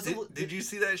 It was. Did you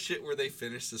see that shit where they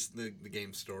finished the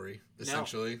game story,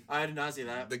 essentially? No, I did not see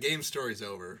that. The game story's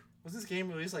over. Was this game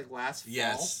released, last fall?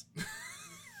 Yes.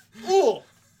 Ooh!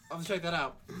 I'm gonna check that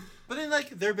out. But then,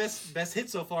 their best hit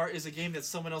so far is a game that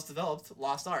someone else developed,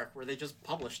 Lost Ark, where they just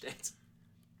published it.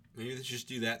 Maybe they should just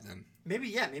do that then.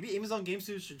 Maybe Amazon Game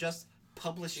Studios should just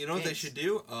publish You know what they should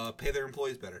do? Pay their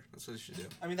employees better. That's what they should do.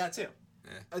 I mean, that too.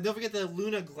 Yeah. Don't forget the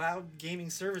Luna Cloud Gaming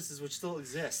Services, which still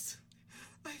exist.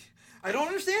 I don't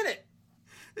understand it.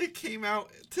 It came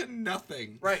out to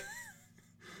nothing. Right.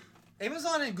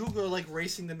 Amazon and Google are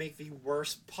racing to make the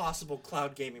worst possible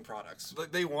cloud gaming products.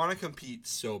 Like they want to compete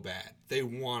so bad. They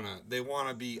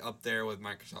wanna be up there with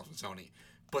Microsoft and Sony,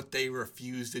 but they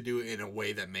refuse to do it in a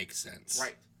way that makes sense.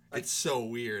 Right. It's so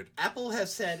weird. Apple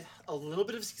has said a little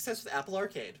bit of success with Apple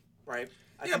Arcade, right?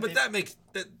 That makes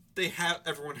that they have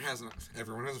everyone has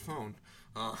a phone.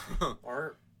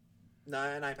 Or not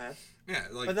an iPad. Yeah,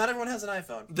 but not everyone has an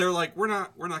iPhone. They're like, we're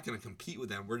not going to compete with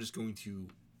them. We're just going to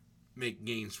make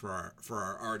games for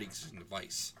our already existing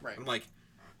device. Right. I'm like,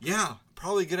 yeah,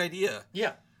 probably a good idea.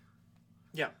 Yeah.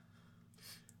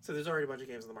 So there's already a bunch of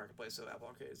games in the marketplace, so Apple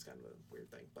Arcade is kind of a weird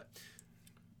thing, but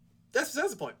that's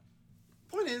the point.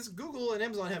 Point is, Google and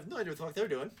Amazon have no idea what the fuck they're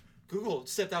doing. Google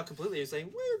stepped out completely and saying,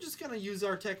 we're just going to use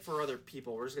our tech for other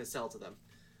people. We're just going to sell it to them.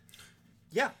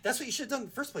 Yeah, that's what you should have done in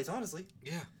the first place, honestly.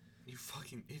 Yeah, you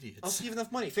fucking idiots. Also give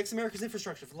enough money. Fix America's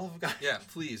infrastructure, for the love of God. Yeah,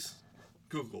 please.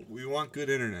 Google, we want good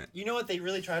internet. You know what they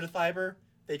really tried with fiber?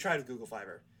 They tried with Google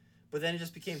Fiber. But then it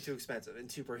just became too expensive and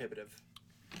too prohibitive.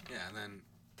 Yeah, and then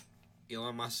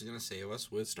Elon Musk is going to save us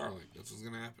with Starlink. That's what's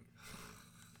going to happen.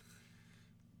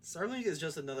 Starlink is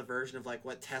just another version of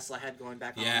what Tesla had going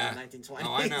back on in the 1920s.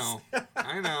 Oh, I know.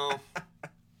 I know.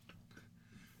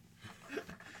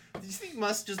 Do you think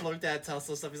Musk just looked at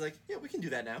Tesla stuff? He's like, yeah, we can do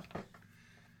that now.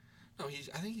 No,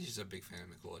 I think he's just a big fan of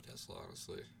Nikola Tesla,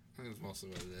 honestly. I think that's mostly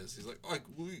what it is. He's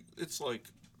it's like,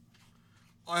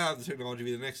 I have the technology to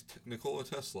be the next Nikola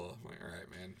Tesla. I'm like, all right,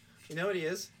 man. You know what he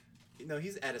is?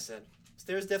 He's Edison. So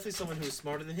there's definitely someone who's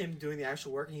smarter than him doing the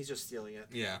actual work, and he's just stealing it.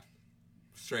 Yeah.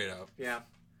 Straight up. Yeah.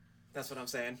 That's what I'm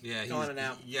saying. Yeah, calling it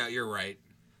out. Yeah, you're right.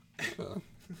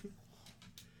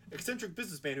 Eccentric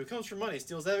businessman who comes for money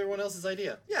steals everyone else's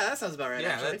idea. Yeah, that sounds about right.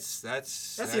 Yeah, actually.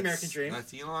 that's the American dream.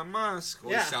 That's Elon Musk.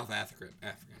 Or South African,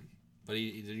 but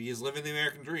he is living the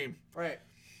American dream. Right.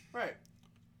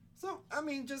 So I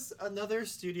mean, just another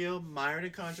studio mired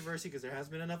in controversy because there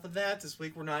hasn't been enough of that this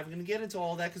week. We're not even going to get into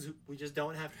all that because we just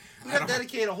don't have. We have to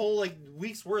dedicate a whole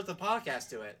week's worth of podcast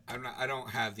to it. I don't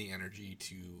have the energy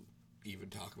to even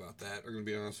talk about that. I'm gonna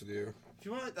be honest with you. If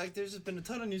you want, there's just been a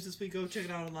ton of news this week. Go check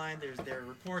it out online. There are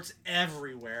reports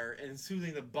everywhere,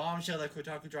 including the bombshell that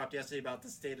Kotaku dropped yesterday about the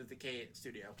State of Decay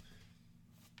studio.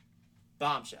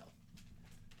 Bombshell.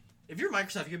 If you're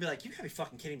Microsoft, you're gonna be like, you gotta be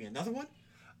fucking kidding me. Another one?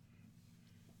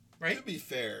 Right? To be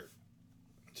fair,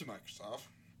 to Microsoft.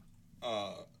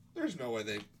 There's no way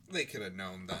they could have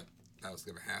known that was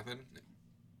going to happen.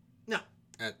 No.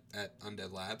 At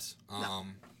Undead Labs. No.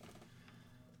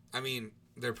 I mean,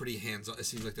 they're pretty hands-off. It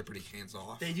seems like they're pretty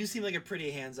hands-off. They do seem like a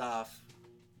pretty hands-off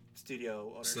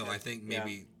studio ownership. So I think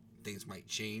maybe things might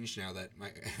change now that my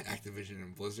Activision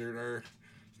and Blizzard are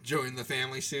joining the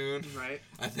family soon. Right.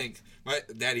 I think my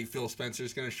daddy Phil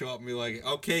Spencer's going to show up and be like,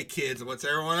 okay, kids, what's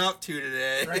everyone up to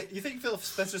today? Right. You think Phil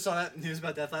Spencer saw that news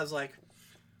about Death Labs like,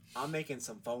 I'm making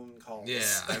some phone calls. Yeah,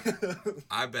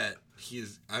 I bet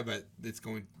there's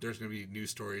going to be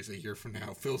news stories a year from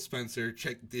now. Phil Spencer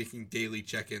taking daily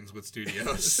check-ins with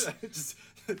studios. Just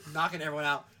knocking everyone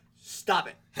out. Stop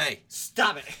it. Hey.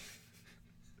 Stop it.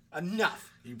 Enough.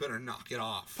 You better knock it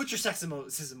off. Put your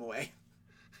sexism away.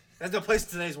 There's no place in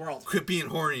today's world. Quit being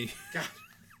horny. God.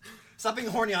 Stop being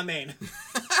horny on Maine.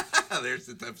 There's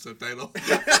the episode title.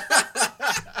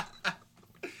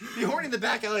 Be horny in the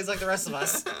back alleys like the rest of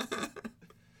us.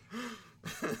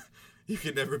 You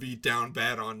can never be down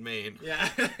bad on Maine. Yeah.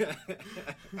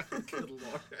 Good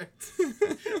lord.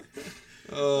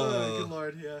 Oh, good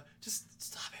lord, yeah. Just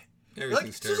stop it.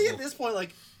 Everything's terrible. Especially at this point,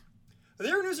 like,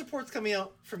 there are news reports coming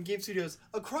out from game studios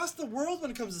across the world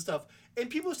when it comes to stuff, and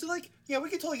people are still like, yeah, we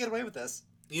can totally get away with this.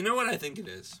 You know what I think it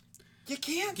is? You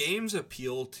can't. Games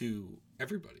appeal to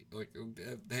everybody. Like,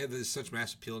 they have this such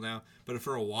mass appeal now, but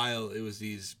for a while, it was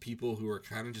these people who were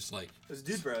kind of just like... It was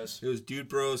dude bros. It was dude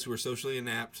bros who were socially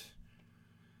inept,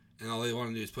 and all they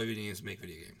wanted to do is play video games and make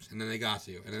video games. And then they got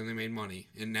to, and then they made money,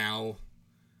 and now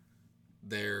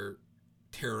they're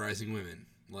terrorizing women.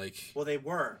 Like... Well, they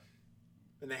were.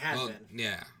 And they had been.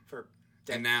 Yeah. For a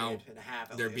decade and now and a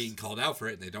half, at they're least. being called out for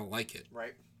it, and they don't like it.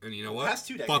 Right. And you know what? Past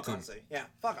 2 decades, Fuck 'em. honestly. Yeah,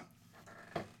 fuck them.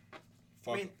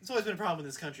 Fuck I mean, it's always been a problem in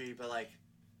this country, but, like,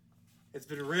 it's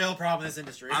been a real problem in this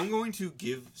industry. I'm going to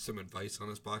give some advice on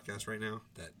this podcast right now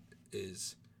that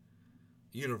is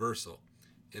universal,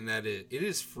 in that it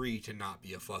is free to not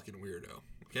be a fucking weirdo,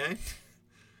 okay?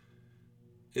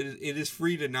 It is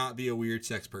free to not be a weird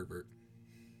sex pervert.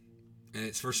 And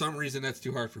it's for some reason that's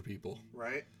too hard for people.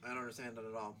 Right? I don't understand that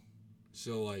at all.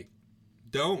 So, like,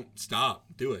 don't stop.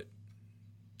 Do it.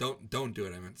 Don't do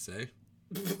it, I meant to say.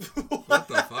 What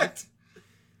the fuck?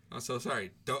 I'm so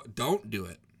sorry. Don't do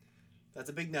it. That's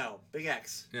a big no. Big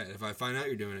X. Yeah, if I find out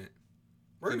you're doing it,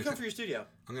 We're gonna come for your studio.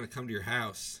 I'm gonna come to your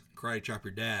house, karate chop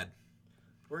your dad.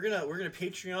 We're gonna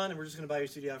Patreon and we're just gonna buy your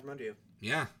studio out from under you.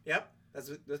 Yeah. Yep.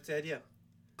 That's the idea.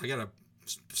 I got a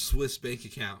Swiss bank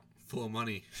account full of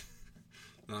money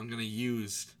that I'm gonna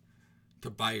use to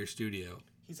buy your studio.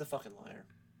 He's a fucking liar.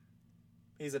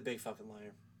 He's a big fucking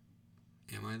liar.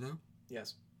 Am I though?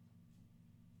 Yes.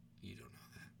 You don't know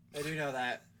that. I do know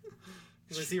that.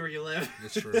 You want to see where you live?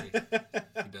 That's right.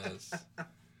 He does.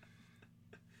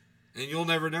 And you'll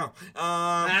never know.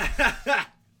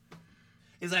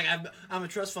 He's like, I'm a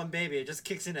trust fund baby. It just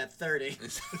kicks in at 30.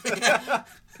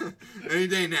 Any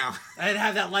day now. I had to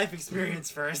have that life experience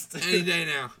first. Any day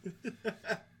now.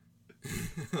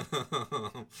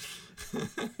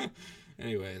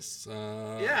 Anyways.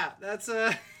 Yeah, that's...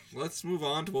 Let's move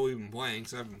on to what we've been playing,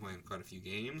 because I've been playing quite a few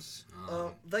games.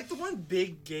 Like, the one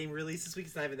big game release this week,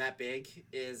 it's not even that big,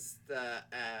 is the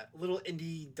little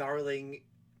indie darling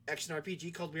action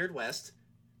RPG called Weird West.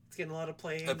 It's getting a lot of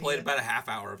play. I played about a half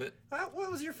hour of it.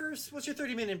 What's your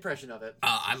 30-minute impression of it?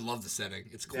 I love the setting.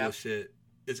 It's cool as shit.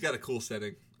 It's got a cool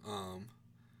setting.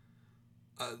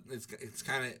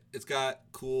 It's got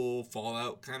cool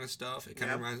Fallout kind of stuff. It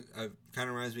kind of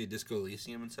reminds me of Disco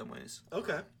Elysium in some ways.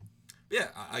 Okay. Yeah,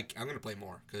 I'm gonna play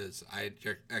more because I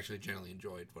actually generally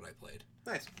enjoyed what I played.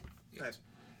 Nice. Nice.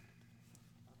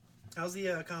 How's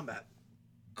the combat?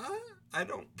 I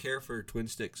don't care for twin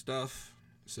stick stuff,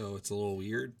 so it's a little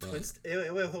weird. But...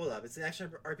 Wait, hold up. It's an action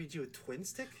RPG with twin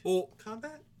stick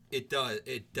combat? It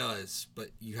does,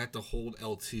 but you have to hold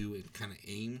L2 and kind of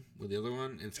aim with the other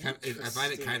one. And it's kind of, I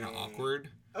find it kind of awkward.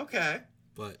 Okay.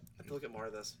 But I have to look at more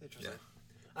of this. Interesting. Yeah.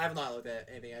 I have not looked at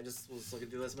anything. I just was looking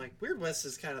through this. I'm like, Weird West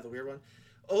is kind of the weird one.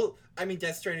 Oh, I mean,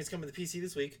 Death Stranding is coming to the PC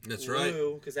this week. That's right.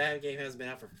 Because that game has been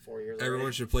out for 4 years. Everyone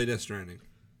already. should play Death Stranding.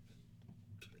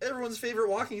 Everyone's favorite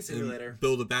walking simulator. And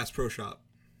build a Bass Pro Shop.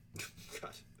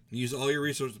 God. Use all your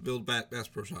resources to build Bass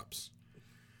Pro Shops.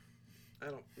 I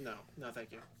don't. No,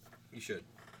 thank you. You should.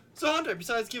 So, Hunter,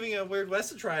 besides giving a Weird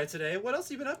West a try today, what else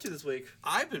have you been up to this week?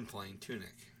 I've been playing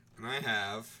Tunic, and I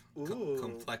have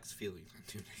complex feelings on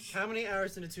Tunic. How many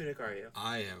hours into Tunic are you?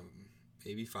 I am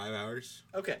maybe 5 hours.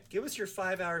 Okay, give us your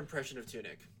 5-hour impression of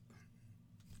Tunic.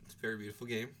 It's a very beautiful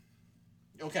game.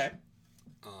 Okay.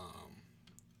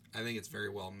 I think it's very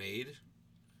well made.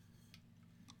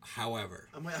 However,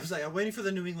 I'm waiting for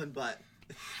the New England butt.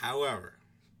 However,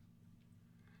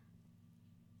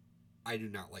 I do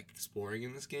not like exploring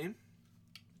in this game.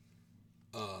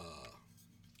 Can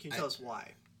you tell us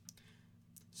why?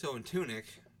 So in Tunic,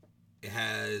 it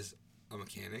has a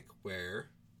mechanic where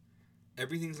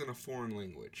everything's in a foreign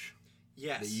language.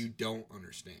 Yes. That you don't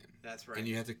understand. That's right. And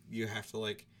you have to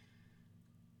like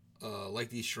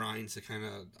these shrines to kind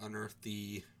of unearth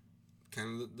the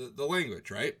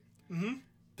language, right? Mm-hmm.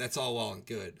 That's all well and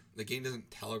good. The game doesn't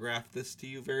telegraph this to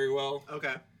you very well.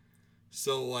 Okay.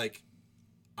 So like,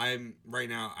 I'm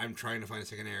trying to find a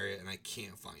second area and I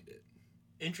can't find it.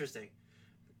 Interesting.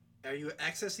 Are you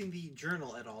accessing the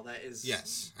journal at all? That is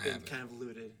yes, I have kind of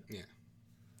looted. Yeah.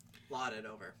 Lauded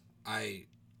over. I'm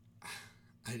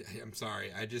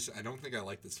sorry. I don't think I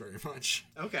like this very much.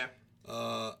 Okay.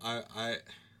 So I'm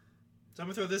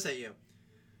gonna throw this at you.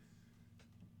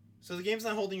 So the game's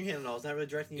not holding your hand at all. It's not really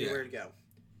directing you where to go.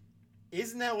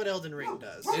 Isn't that what Elden Ring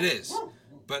does? It is,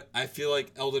 but I feel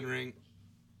like Elden Ring.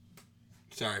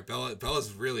 Sorry,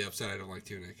 Bella's really upset. I don't like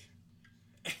Tunic.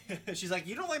 She's like,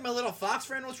 you don't like my little fox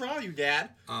friend? What's wrong with you, Dad?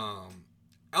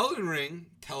 Elden Ring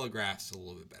telegraphs a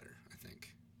little bit better, I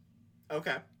think.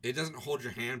 Okay. It doesn't hold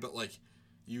your hand, but like,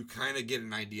 you kind of get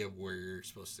an idea of where you're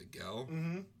supposed to go.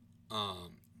 Mm-hmm.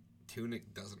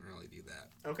 Tunic doesn't really do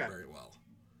that very well.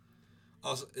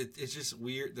 Also, it's just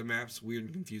weird. The map's weird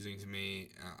and confusing to me.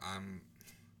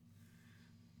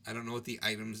 I don't know what the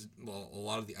items. Well, a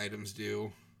lot of the items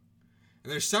do.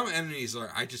 And there's some enemies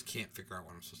where I just can't figure out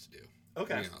what I'm supposed to do.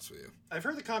 Okay. To be honest with you. I've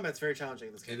heard the combat's very challenging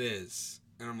in this game. It is,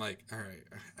 and I'm like, all right,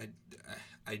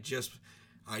 I just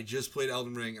played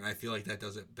Elden Ring, and I feel like that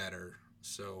does it better.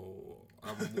 So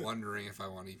I'm wondering if I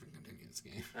want to even continue this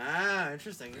game. Ah,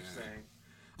 interesting.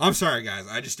 I'm sorry, guys.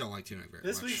 I just don't like Tunic very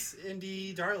much. This week's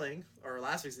Indie Darling, or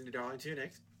last week's Indie Darling,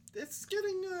 Tunic, it's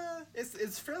getting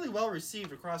it's fairly well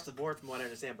received across the board from what I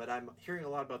understand. But I'm hearing a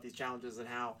lot about these challenges and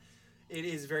how it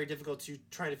is very difficult to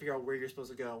try to figure out where you're supposed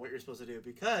to go and what you're supposed to do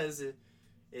because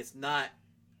it's not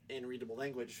in readable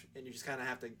language, and you just kind of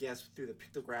have to guess through the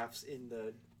pictographs in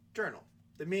the journal,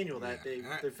 the manual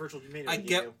the virtual manual.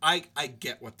 I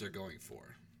get what they're going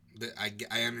for.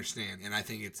 I understand, and I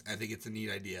think it's a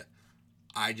neat idea.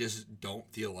 I just don't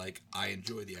feel like I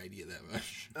enjoy the idea that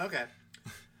much. Okay.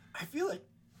 I feel like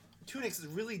Tunic is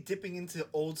really dipping into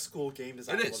old school game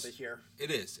design a little bit here. It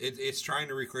is. It's trying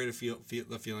to recreate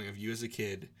the feeling of you as a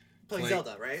kid playing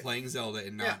Zelda, right? Playing Zelda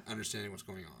and not understanding what's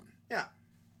going on. Yeah.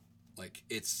 Like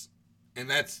it's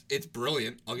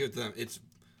brilliant. I'll give it to them. It's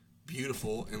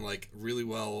beautiful and like really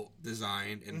well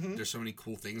designed, and there's so many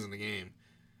cool things in the game.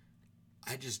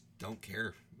 I just don't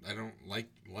care. I don't like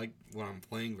what I'm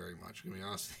playing very much. To be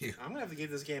honest with you, I'm gonna have to give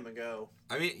this game a go.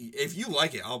 I mean, if you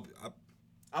like it, I'll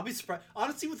be surprised.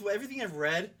 Honestly, with everything I've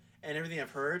read and everything I've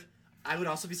heard, I would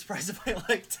also be surprised if I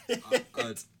liked it.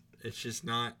 It's just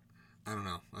not. I don't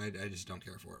know. I just don't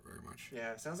care for it very much.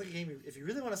 Yeah, it sounds like a game. If you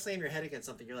really want to slam your head against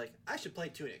something, you're like, I should play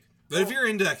Tunic. But if you're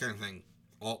into that kind of thing,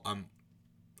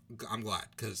 I'm glad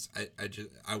because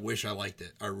I wish I liked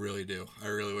it. I really do. I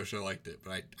really wish I liked it,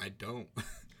 but I don't.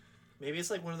 Maybe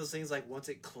it's like one of those things. Like once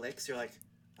it clicks, you're like,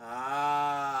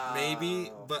 ah.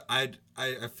 Maybe, but I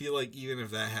feel like even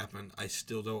if that happened, I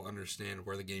still don't understand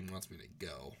where the game wants me to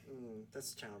go.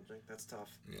 That's challenging. That's tough.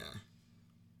 Yeah.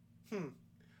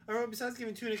 All right. Besides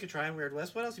giving Tunic a try in Weird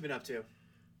West, what else have you been up to?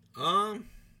 I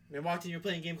walked in. You're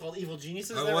playing a game called Evil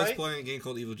Geniuses. I was playing a game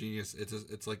called Evil Genius.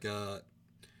 It's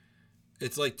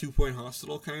like 2 Point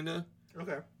Hospital kinda.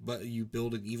 Okay. But you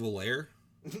build an evil lair.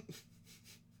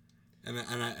 And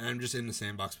I'm just in the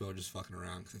sandbox mode, just fucking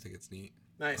around because I think it's neat.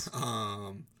 Nice.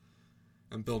 I'm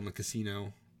building a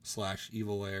casino /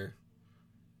 evil lair.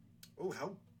 Oh,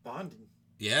 how bonding!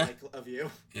 Yeah. Of you.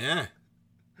 Yeah.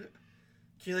 Can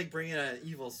you like bring in an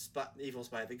evil spy,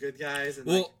 the good guys?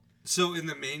 And so in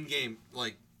the main game,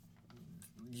 like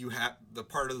you have the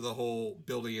part of the whole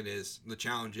building. It is the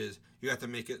challenge is you have to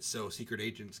make it so secret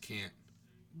agents can't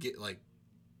get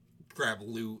grab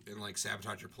loot and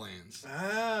sabotage your plans.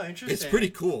 Ah, interesting. It's pretty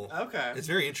cool. Okay. It's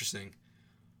very interesting.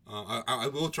 I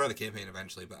will try the campaign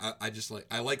eventually, but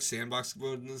I like sandbox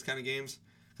mode in these kind of games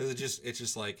because it's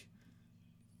just like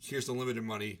here's the limited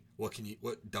money. What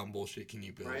dumb bullshit can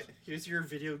you build? Right. Here's your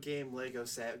video game Lego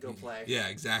set. Go play. Yeah,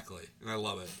 exactly, and I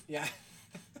love it. Yeah.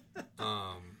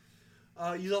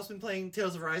 You've also been playing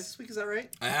Tales of Arise this week. Is that right?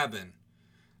 I have been.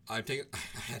 I had to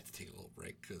take a little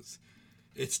break because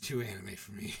it's too anime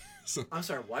for me. So I'm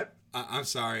sorry. What? I'm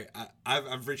sorry.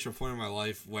 I've reached a point in my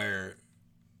life where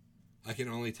I can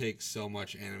only take so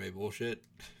much anime bullshit.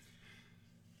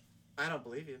 I don't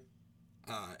believe you.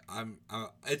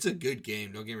 It's a good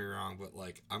game. Don't get me wrong, but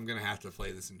I'm gonna have to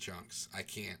play this in chunks. I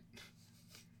can't.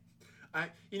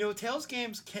 Tales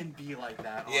games can be like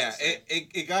that. Yeah, Honestly.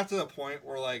 it got to the point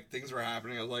where like things were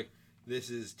happening. I was like, this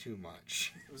is too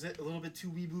much. Was it a little bit too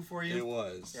weeboo for you? It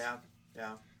was.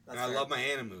 Yeah. And I love my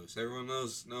animus. Everyone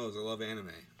knows I love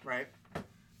anime. Right.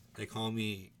 They call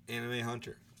me Anime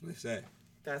Hunter. That's what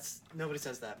they say. Nobody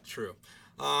says that. True.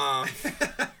 Yeah,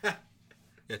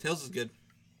 Tales is good.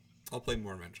 I'll play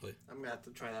more eventually. I'm gonna have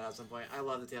to try that out at some point. I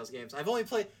love the Tales games. I've only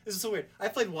played. This is so weird. I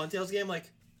played one Tales game. Like,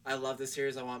 I love this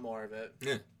series. I want more of it.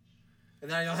 Yeah.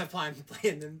 And then I don't have time to play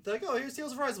it. And then they're like, oh, here's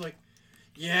Tales of Arise. I'm like,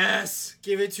 yes,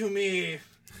 give it to me.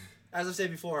 As I've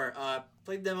said before,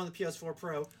 played them on the PS4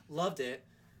 Pro. Loved it.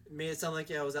 Made it sound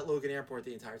like I was at Logan Airport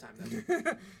the entire time.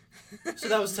 So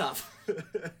that was tough.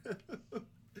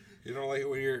 You don't like it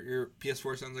when your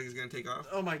PS4 sounds like it's gonna take off?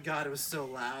 Oh my god, it was so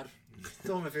loud.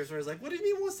 Still in my face where I was like, what do you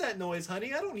mean, what's that noise,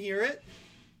 honey? I don't hear it.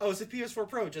 Oh, it's a PS4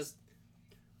 Pro, just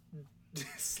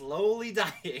slowly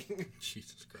dying.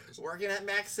 Jesus Christ. Working at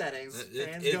max settings.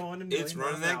 Fans going a million It's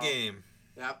running that game.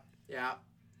 Yep, yeah.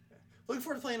 Looking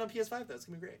forward to playing on PS5, though. It's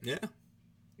going to be great. Yeah.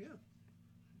 Yeah.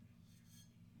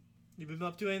 You been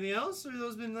up to anything else, or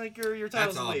those been like your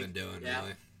titles That's all of the I've week? been doing, Yeah.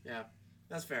 really. Yeah.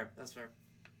 That's fair.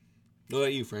 What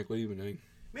about you, Frank? What have you been doing?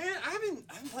 Man, I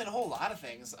haven't played a whole lot of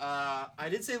things. I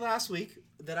did say last week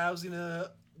that I was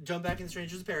gonna jump back in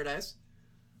Strangers of Paradise.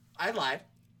 I lied.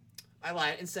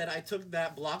 Instead, I took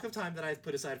that block of time that I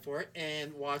put aside for it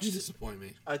and watched You disappoint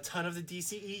me. a ton of the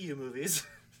DCEU movies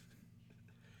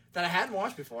that I hadn't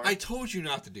watched before. I told you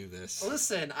not to do this.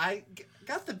 Listen, I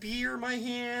got the beer in my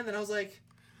hand and I was like,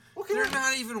 what can They're I...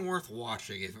 not even worth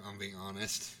watching, if I'm being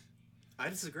honest. I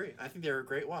disagree. I think they're a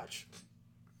great watch.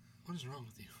 What is wrong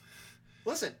with you?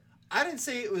 Listen, I didn't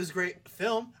say it was a great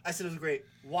film. I said it was a great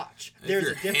watch. If There's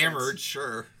you're a difference. hammered,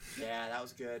 sure. Yeah, that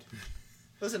was good.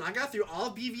 Listen, I got through all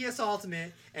BVS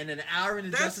Ultimate and an hour into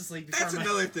Justice League before That's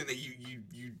another thing that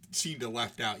you seem to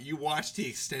left out. You watched the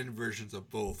extended versions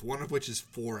of both, one of which is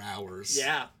 4 hours.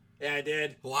 Yeah, I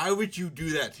did. Why would you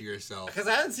do that to yourself? Because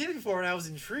I hadn't seen it before and I was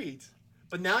intrigued.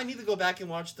 But now I need to go back and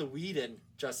watch the Whedon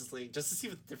Justice League just to see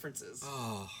what the difference is.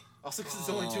 Oh. Also, because it's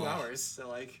only 2 hours, so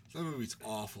like... That movie's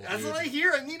awful, That's dude. what I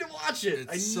hear. I need to watch it.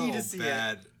 It's I need to see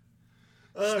bad. it.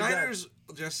 Oh, Snyder's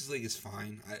Justice League is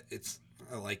fine.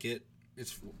 I like it.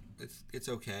 It's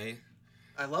okay.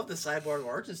 I love the Cyborg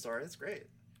origin story. It's great.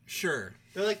 Sure.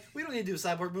 They're like, we don't need to do a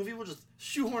Cyborg movie. We'll just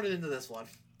shoehorn it into this one.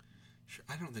 Sure.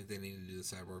 I don't think they need to do the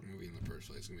Cyborg movie in the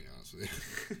first place, to be honest with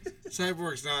you.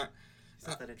 Cyborg's not... It's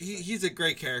not that interesting. He's a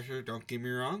great character, don't get me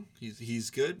wrong.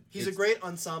 He's good. He's a great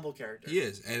ensemble character. He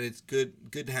is, and it's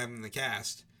good to have him in the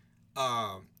cast.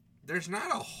 There's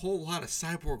not a whole lot of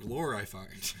Cyborg lore, I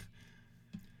find.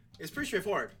 It's pretty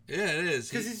straightforward. Yeah, it is.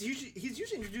 Because he's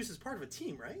usually introduced as part of a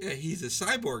team, right? Yeah, he's a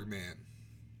cyborg man.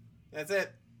 That's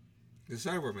it. The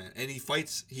cyborg man. And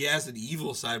he has an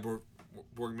evil cyborg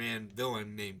man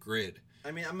villain named Grid. I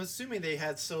mean, I'm assuming they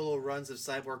had solo runs of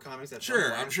Cyborg comics at Sure,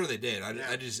 some point. I'm sure they did. I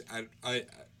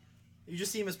You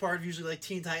just see him as part of usually like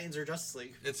Teen Titans or Justice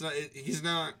League. It's not.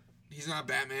 He's not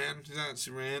Batman. He's not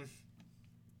Superman.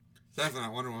 He's definitely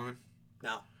not Wonder Woman.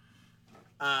 No.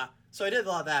 So I did a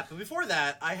lot of that, but before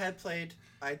that,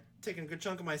 I'd taken a good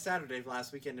chunk of my Saturday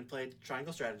last weekend and played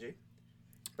Triangle Strategy,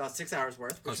 about 6 hours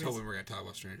worth. I was hoping we were gonna talk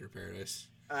about Stranger Paradise.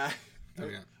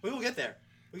 We will get there.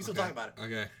 We can still talk about it.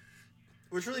 Okay.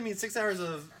 Which really means 6 hours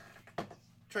of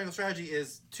Triangle Strategy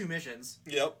is 2 missions.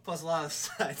 Yep. Plus a lot of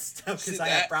side stuff because I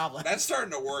have problems. That's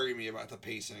starting to worry me about the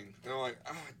pacing. And I'm like,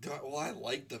 I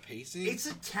like the pacing. It's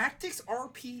a tactics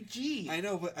RPG. I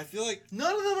know, but I feel like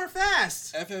None of them are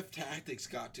fast. FF Tactics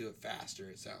got to it faster,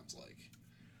 it sounds like.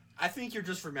 I think you're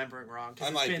just remembering wrong I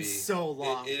because might it's been be. so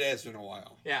long. It has been a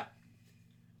while. Yeah.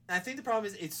 I think the problem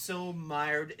is it's so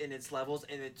mired in its levels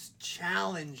and it's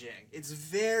challenging. It's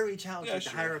very challenging the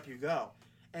higher up you go.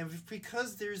 And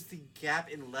because there's the gap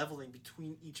in leveling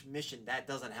between each mission, that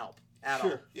doesn't help at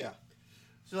all. Yeah.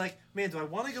 So like, man, do I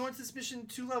want to go into this mission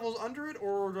 2 levels under it,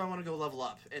 or do I want to go level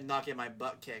up and not get my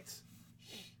butt kicked?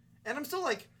 And I'm still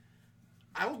like,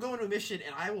 I will go into a mission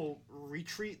and I will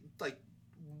retreat like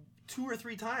 2 or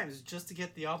 3 times just to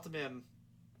get the optimum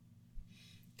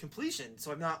completion, so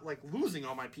I'm not like losing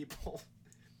all my people.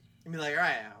 And be like, all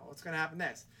right, what's gonna happen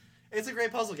next? It's a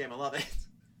great puzzle game. I love it.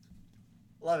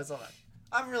 Love it so much.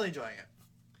 I'm really enjoying it.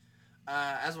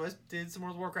 As always, did some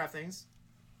World of Warcraft things.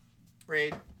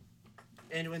 Raid.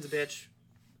 Anduin's a bitch.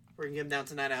 We're gonna get him down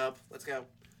tonight, I hope. Let's go.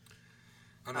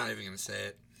 I'm not even going to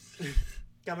say it.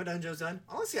 Got my dungeons done.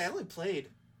 Honestly, I only played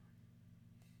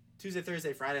Tuesday,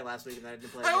 Thursday, Friday last week, and then I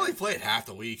didn't play I only played half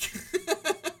the week.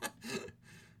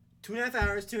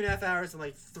 2.5 hours, and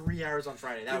like 3 hours on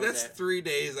Friday. That was That's it. 3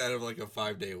 days out of like a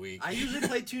 5-day week. I usually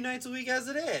play 2 nights a week as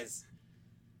it is.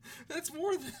 That's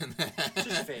more than that. Just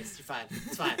your face. You're fine.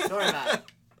 It's fine. Don't worry about it.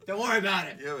 Don't worry about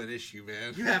it. You have an issue,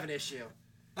 man. You have an issue.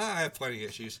 I have plenty of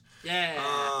issues.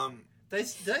 Yeah. Did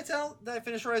I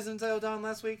finish Horizon Zero Dawn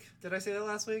last week? Did I say that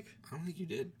last week? I don't think you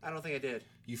did. I don't think I did.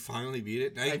 You finally beat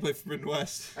it. Now you can play Forbidden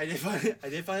West. I did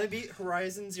finally beat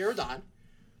Horizon Zero Dawn.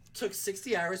 Took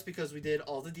 60 hours because we did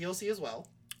all the DLC as well.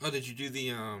 Oh, did you do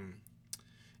the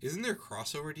Isn't there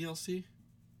crossover DLC?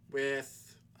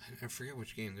 With I forget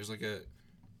which game. There's like a.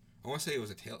 I want to say it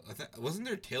was a Tale. Wasn't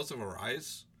there Tales of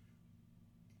Arise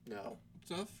no.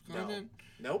 stuff? No. Content?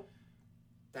 Nope.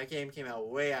 That game came out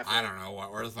way after. I don't know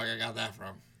where the fuck I got that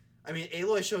from. I mean,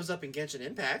 Aloy shows up in Genshin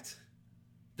Impact.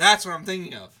 That's what I'm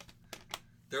thinking of.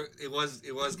 It was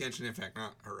Genshin Impact,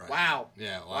 not Horizon. Wow.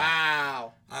 Yeah.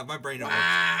 Wow. My brain don't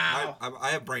Wow. work.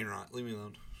 I have brain rot. Leave me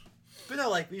alone. But no,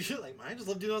 like, you should, like, mine just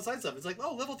love doing outside stuff. It's like,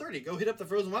 oh, level 30, go hit up the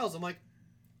Frozen Wilds. I'm like,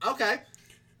 okay.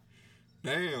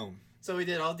 Damn. So we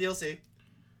did all DLC,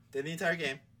 did the entire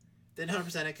game, didn't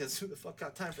 100% it because who the fuck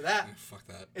got time for that? Fuck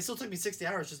that. It still took me 60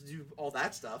 hours just to do all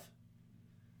that stuff.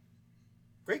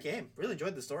 Great game. Really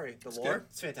enjoyed the story. The lore, good.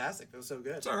 it's fantastic. It was so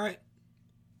good. It's all right.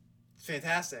 It's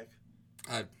fantastic.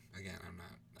 I'm not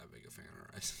that big a fan of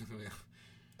Horizon.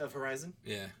 Of Horizon?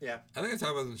 Yeah. Yeah. I think I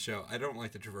talked about it in the show. I don't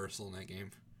like the traversal in that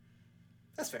game.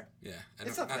 That's fair. Yeah.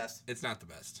 It's not the best. It's not the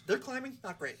best. They're climbing,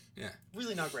 not great. Yeah.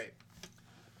 Really not great.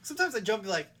 Sometimes I jump and be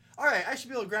like, alright, I should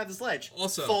be able to grab this ledge.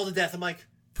 Also, fall to death. I'm like,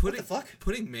 what the fuck?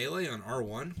 Putting melee on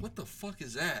R1? What the fuck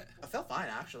is that? I felt fine,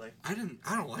 actually. I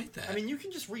don't like that. I mean, you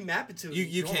can just remap it to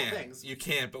you normal can. things. You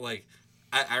can, but like,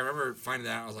 I remember finding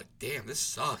that out. I was like, damn, this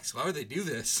sucks. Why would they do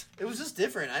this? It was just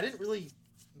different. I didn't really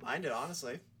mind it,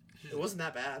 honestly. It wasn't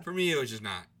that bad. For me, it was just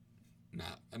not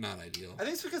ideal. I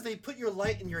think it's because they put your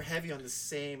light and your heavy on the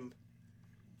same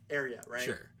area, right?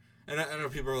 Sure. And I know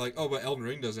people are like, oh, but Elden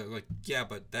Ring does it. I'm like, yeah,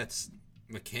 but that's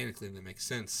mechanically that makes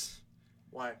sense.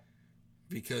 Why?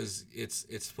 Because it's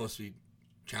supposed to be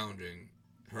challenging.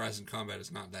 Horizon Combat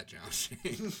is not that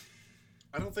challenging.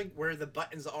 I don't think where the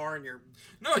buttons are in your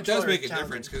No, it does make a challenging.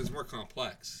 difference because it's more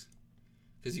complex.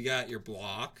 Because you got your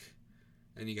block,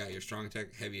 and you got your strong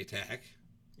attack, heavy attack,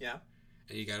 Yeah.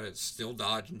 and you got to still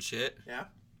dodge and shit. Yeah.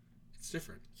 It's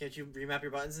different. Can't you remap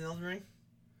your buttons in Elden Ring?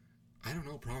 I don't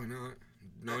know, probably not.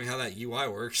 Knowing how that UI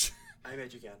works. I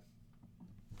bet you can.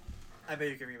 I bet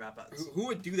you can remap buttons. Who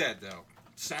would do that, though?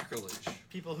 Sacrilege.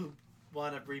 People who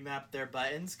want to remap their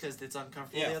buttons because it's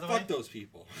uncomfortable Yeah, the other fuck way. those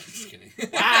people. Just kidding.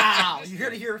 Wow! You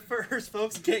heard it here first,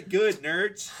 folks. Get good,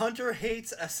 nerds. Hunter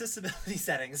hates accessibility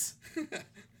settings.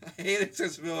 I hate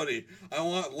accessibility. I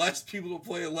want less people to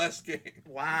play less games.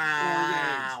 Wow.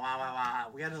 games.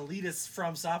 Wow. We got an elitist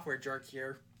From Software jerk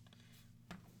here.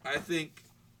 I think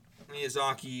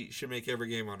Miyazaki should make every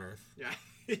game on Earth.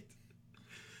 Yeah.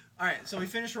 Alright, so we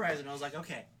finished Horizon. I was like,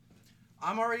 okay.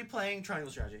 I'm already playing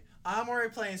Triangle Strategy. I'm already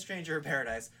playing Stranger in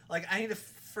Paradise. Like, I need a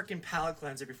freaking palate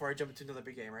cleanser before I jump into another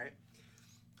big game, right?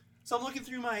 So I'm looking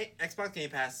through my Xbox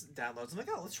Game Pass downloads. I'm like,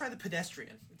 oh, let's try the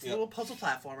Pedestrian. It's a little puzzle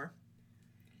platformer.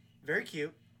 Very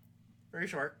cute. Very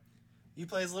short. You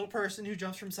play as a little person who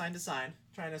jumps from sign to sign,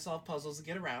 trying to solve puzzles and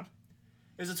get around.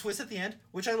 There's a twist at the end,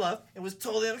 which I love. It was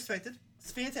totally unexpected.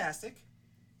 It's fantastic.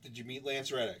 Did you meet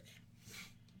Lance Reddick?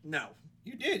 No.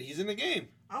 You did. He's in the game.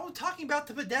 I was talking about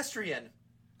the Pedestrian.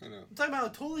 I know. I'm talking about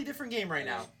a totally different game right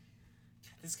now.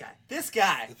 This guy.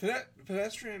 The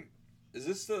Pedestrian. Is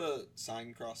this the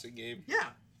sign crossing game? Yeah.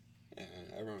 Yeah,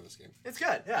 I remember this game. It's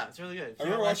good. Yeah, it's really good. I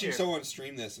remember watching someone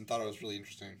stream this and thought it was really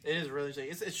interesting. It is really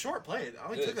interesting. It's short play. It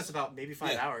only took us about maybe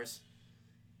 5 hours.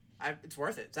 It's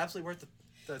worth it. It's absolutely worth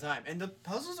the time. And the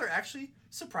puzzles are actually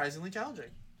surprisingly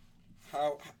challenging.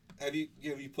 How have you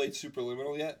played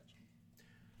Superliminal yet?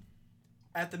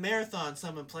 At the marathon,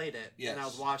 someone played it, Yes. and I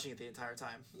was watching it the entire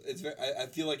time. I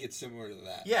feel like it's similar to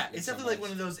that. Yeah, it's definitely like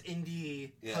one of those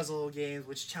indie Yeah. puzzle games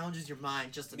which challenges your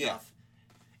mind just enough.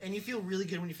 And you feel really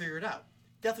good when you figure it out.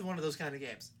 Definitely one of those kind of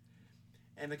games.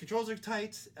 And the controls are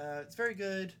tight. It's very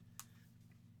good.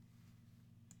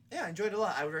 Yeah, I enjoyed it a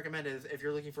lot. I would recommend it if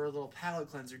you're looking for a little palate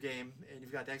cleanser game and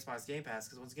you've got the Xbox Game Pass,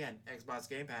 because once again, Xbox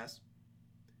Game Pass,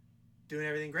 doing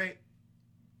everything great.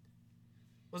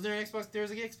 Wasn't there an Xbox? There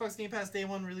was a Xbox Game Pass Day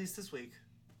 1 release this week.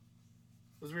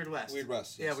 It was Weird West. Weird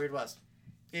West. Yeah, Yes. Weird West.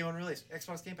 Day 1 release.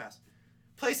 Xbox Game Pass.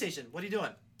 PlayStation, what are you doing?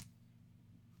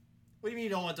 What do you mean you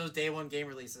don't want those Day 1 game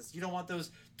releases? You don't want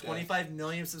those 25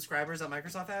 million subscribers that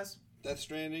Microsoft has? Death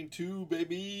Stranding 2,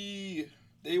 baby.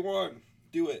 Day 1.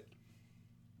 Do it.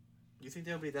 You think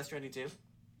there'll be a Death Stranding 2?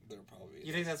 There probably. Do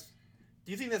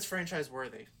you think that's franchise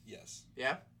worthy? Yes.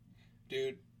 Yeah?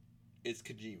 Dude, it's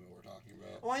Kojima we're talking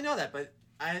about. Well, I know that, but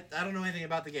I don't know anything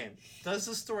about the game. Does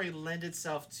the story lend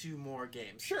itself to more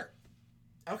games? Sure.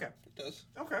 Okay. It does.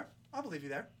 Okay. I'll believe you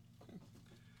there.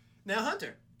 Now,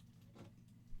 Hunter.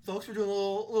 Folks, we're doing a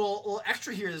little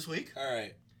extra here this week. All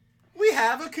right. We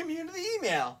have a community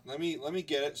email. Let me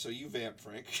get it. So you vamp,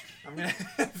 Frank. I'm gonna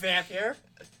vamp here.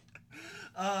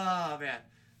 Oh man,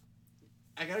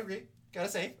 I gotta agree. Gotta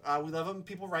say, we love when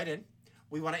people write in.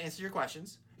 We want to answer your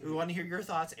questions. Mm-hmm. We want to hear your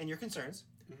thoughts and your concerns.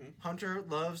 Mm-hmm. Hunter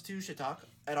loves to shit talk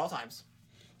at all times.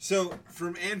 So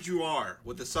from Andrew R.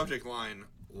 with the subject line,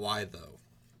 "Why though?"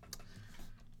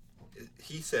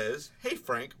 He says, "Hey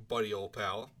Frank, buddy old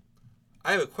pal,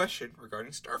 I have a question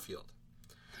regarding Starfield.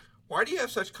 Why do you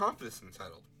have such confidence in the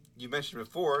title? You mentioned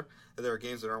before that there are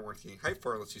games that aren't worth getting hyped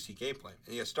for unless you see gameplay,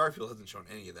 and yet Starfield hasn't shown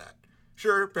any of that.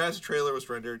 Sure, perhaps a trailer was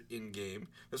rendered in-game.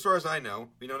 As far as I know,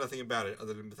 we know nothing about it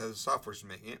other than Bethesda Software is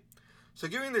making it. So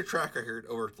given their track record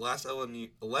over the last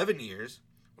 11 years,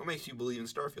 what makes you believe in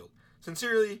Starfield?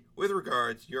 Sincerely, with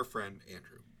regards, your friend,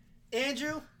 Andrew."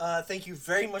 Andrew, thank you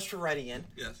very much for writing in.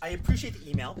 Yes. I appreciate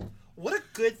the email. What a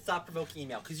good thought-provoking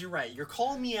email, because you're right. You're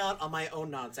calling me out on my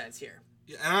own nonsense here.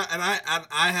 Yeah, and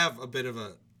I have a bit of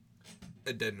a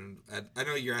addendum. I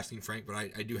know you're asking Frank, but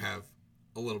I do have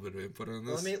a little bit of input on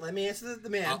this. Let me answer the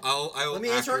man. Let me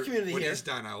answer our community when here. When he's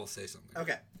done, I will say something.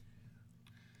 Okay.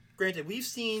 Granted, we've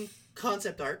seen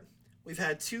concept art. We've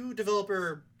had 2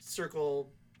 developer circle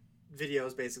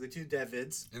videos, basically 2 dev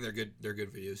vids. And they're good. They're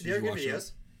good videos. They're good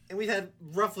videos. And we've had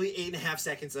roughly 8.5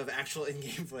 seconds of actual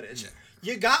in-game footage. Yeah.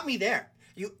 You got me there.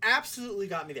 You absolutely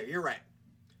got me there. You're right.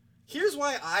 Here's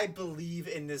why I believe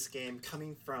in this game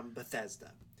coming from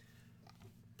Bethesda.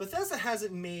 Bethesda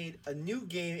hasn't made a new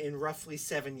game in roughly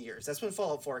 7 years. That's when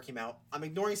Fallout 4 came out. I'm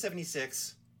ignoring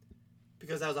 76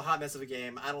 because that was a hot mess of a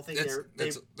game. I don't think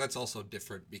that's also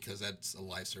different because that's a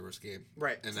live service game.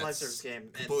 Right, and it's a live service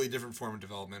game. Completely different form of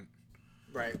development.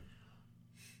 Right.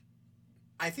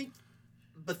 I think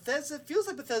Bethesda feels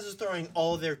like Bethesda's throwing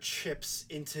all their chips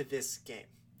into this game.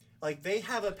 Like, they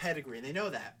have a pedigree, and they know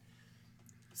that.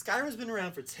 Skyrim's been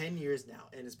around for 10 years now,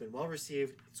 and it's been well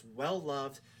received. It's well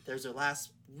loved. There's their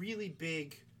last really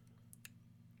big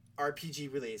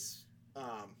RPG release.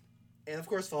 And of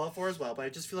course, Fallout 4 as well, but I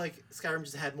just feel like Skyrim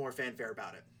just had more fanfare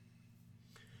about it.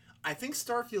 I think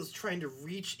Starfield's trying to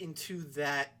reach into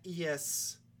that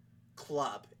ES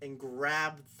club and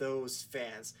grab those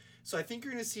fans. So I think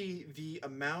you're going to see the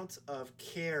amount of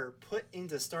care put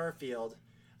into Starfield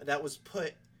that was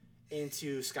put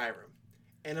into Skyrim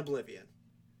and Oblivion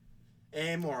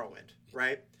and Morrowind,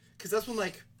 right? Because that's when,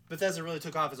 like, Bethesda really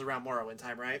took off is around Morrowind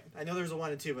time, right? I know there's a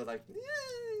 1 and 2, but, like,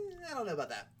 I don't know about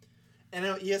that. And I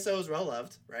know ESO is well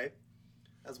loved, right?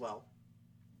 As well.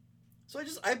 So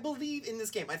I believe in this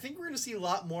game. I think we're going to see a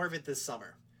lot more of it this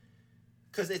summer.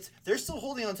 Because they're still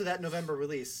holding on to that November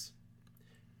release.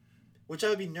 Which I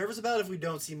would be nervous about if we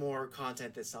don't see more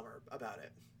content this summer about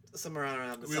it. Somewhere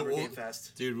around the Summer Game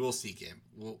Fest. Dude, we'll see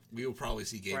we will probably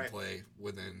see gameplay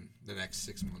within the next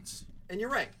 6 months. And you're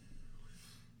right.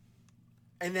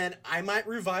 And then I might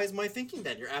revise my thinking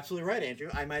then. You're absolutely right, Andrew.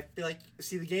 I might be like,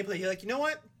 see the gameplay. You're like, you know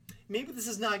what? Maybe this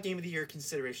is not Game of the Year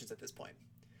considerations at this point.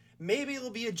 Maybe it'll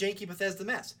be a janky Bethesda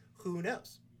mess. Who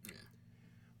knows? Yeah.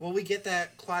 Will we get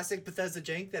that classic Bethesda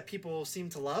jank that people seem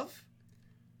to love?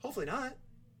 Hopefully not.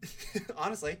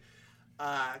 Honestly.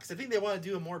 Because I think they want to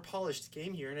do a more polished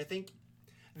game here. And I think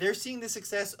they're seeing the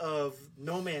success of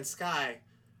No Man's Sky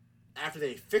after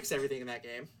they fix everything in that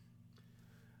game.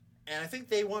 And I think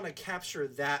they want to capture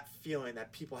that feeling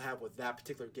that people have with that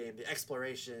particular game. The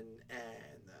exploration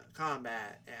and the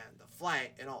combat and the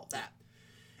flight and all of that.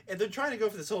 And they're trying to go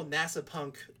for this whole NASA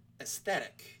punk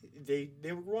aesthetic. They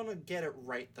want to get it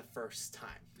right the first time.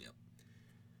 Yep.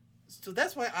 So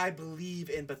that's why I believe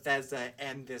in Bethesda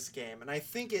and this game. And I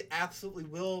think it absolutely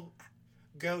will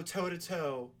go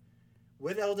toe-to-toe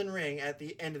with Elden Ring at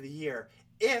the end of the year.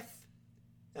 If,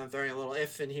 I'm throwing a little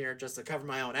if in here just to cover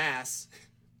my own ass,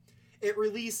 it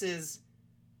releases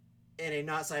in a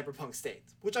not cyberpunk state.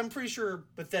 Which I'm pretty sure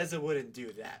Bethesda wouldn't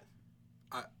do that.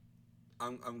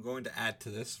 I'm going to add to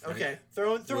this. Right? Okay,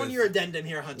 throw in your addendum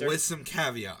here, Hunter. With some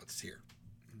caveats here.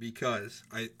 Because,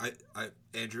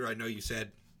 Andrew, I know you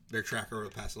said their tracker over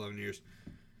the past 11 years.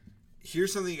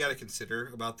 Here's something you got to consider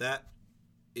about that,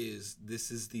 is this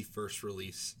is the first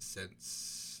release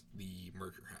since the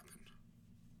merger happened.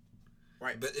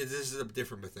 Right. But this is a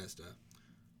different Bethesda.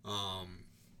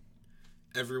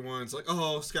 Everyone's like,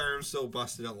 oh, Skyrim's so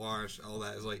busted at launch, all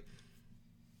that. Is like,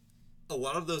 a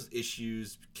lot of those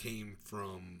issues came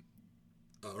from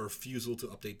a refusal to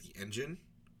update the engine,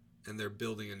 and they're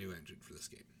building a new engine for this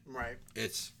game. Right.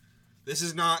 This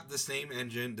is not the same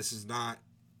engine. This is not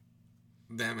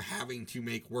them having to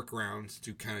make workarounds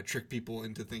to kind of trick people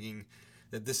into thinking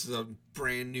that this is a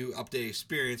brand new updated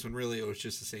experience when really it was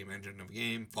just the same engine of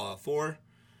game, Fallout 4.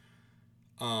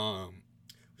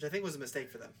 Which I think was a mistake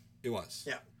for them. It was.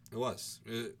 Yeah. It was.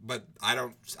 But I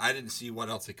didn't see what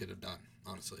else they could have done,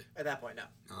 honestly. At that point, no.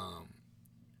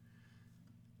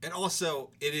 And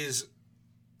also, it is,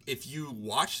 if you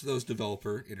watch those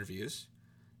developer interviews,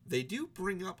 they do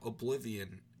bring up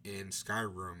Oblivion and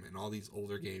Skyrim and all these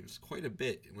older games quite a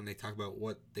bit when they talk about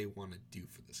what they want to do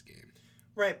for this game.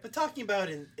 Right, but talking about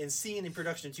and seeing in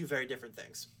production are two very different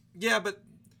things. Yeah, but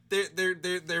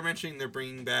they're mentioning they're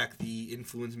bringing back the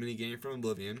influence minigame from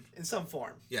Oblivion. In some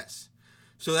form. Yes.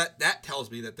 So that tells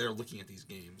me that they're looking at these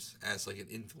games as like an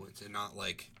influence and not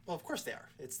like... Well, of course they are.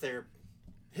 It's their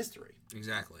history.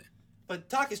 Exactly. But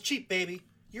talk is cheap, baby.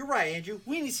 You're right, Andrew.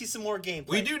 We need to see some more gameplay.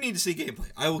 We do need to see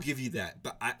gameplay. I will give you that.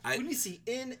 But we need to see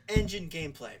in-engine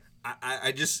gameplay.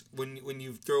 I just, when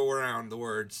you throw around the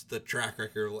words, the track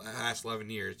record of the last 11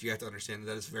 years, you have to understand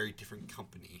that it's a very different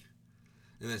company.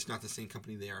 And that it's not the same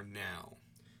company they are now.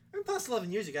 I mean, past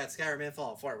 11 years, you got Skyrim and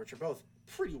Fallout 4, which are both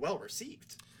pretty well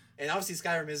received. And obviously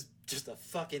Skyrim is just a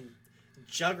fucking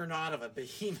juggernaut of a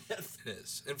behemoth. It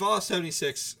is. And Fallout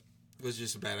 76 was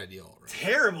just a bad idea already.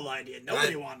 Terrible idea.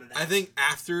 Nobody wanted that. I think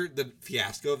after the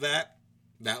fiasco of that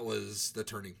was the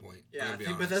turning point. Yeah, I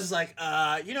think Bethesda's like,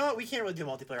 you know what? We can't really do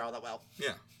multiplayer all that well.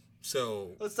 Yeah.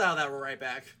 So... let's dial that right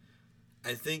back.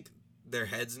 I think their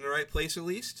head's in the right place at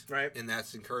least. Right. And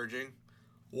that's encouraging.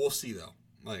 We'll see, though.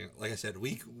 Like I said,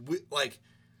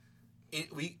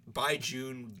 by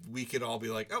June, we could all be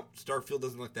like, oh, Starfield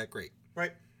doesn't look that great.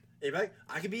 Right.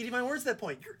 I could be eating my words at that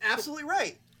point. You're absolutely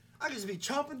right. I could just be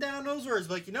chomping down those words,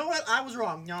 like, you know what? I was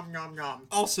wrong. Nom, nom, nom.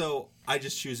 Also, I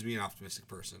just choose to be an optimistic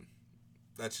person.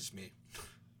 That's just me.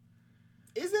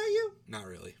 Is that you? Not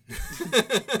really.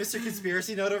 Mr.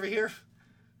 Conspiracy Note over here?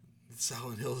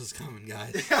 Silent Hills is coming,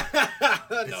 guys. It's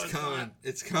coming. Not.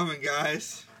 It's coming,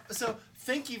 guys. So,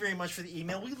 thank you very much for the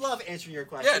email. We love answering your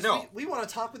questions. Yeah, no. We want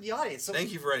to talk with the audience. So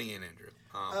thank you for writing in, Andrew.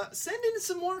 Send in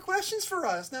some more questions for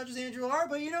us. Not just Andrew R.,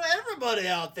 but, everybody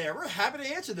out there. We're happy to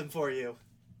answer them for you.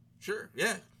 Sure,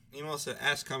 yeah. Email us at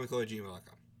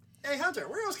askcomicclub@gmail.com. Hey, Hunter,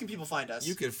 where else can people find us?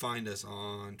 You can find us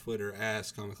on Twitter,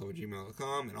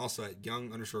 askcomicclub@gmail.com, and also at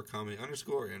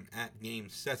young_comedy_ and at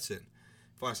GameStetson.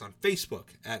 Find us on Facebook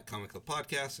at Comic Club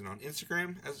Podcast and on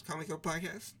Instagram as Comic Club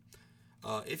Podcast.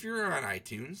 If you're on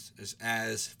iTunes,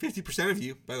 as 50% of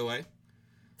you, by the way.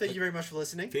 Thank you very much for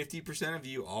listening. 50% of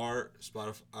you are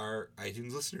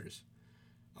iTunes listeners.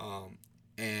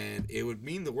 And it would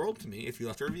mean the world to me if you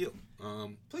left a review.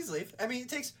 Please leave. I mean, it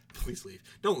takes... Please leave.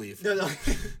 Don't leave. No.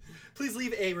 Please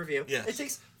leave a review. Yes. It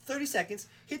takes 30 seconds.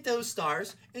 Hit those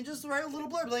stars and just write a little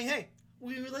blurb like, hey,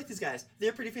 we like these guys.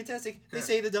 They're pretty fantastic. They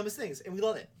say the dumbest things, and we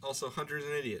love it. Also, Hunter's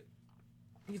an idiot.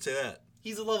 You can say that.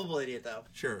 He's a lovable idiot, though.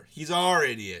 Sure. He's our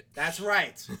idiot. That's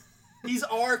right. He's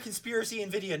our conspiracy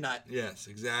NVIDIA nut. Yes,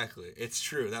 exactly. It's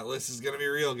true. That list is going to be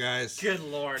real, guys. Good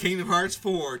Lord. Kingdom Hearts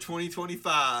 4,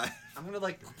 2025. I'm going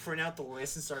to, print out the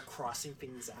list and start crossing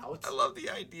things out. I love the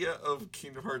idea of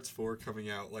Kingdom Hearts 4 coming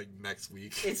out, next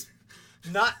week. It's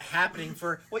not happening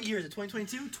for, what year is it,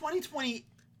 2022? 2026.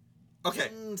 Okay.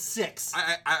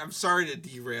 I'm sorry to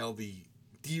derail the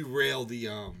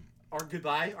our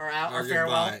goodbye, our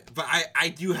farewell. Goodbye. But I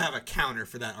do have a counter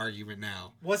for that argument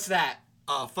now. What's that?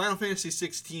 Final Fantasy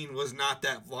 16 was not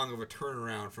that long of a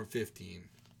turnaround from 15.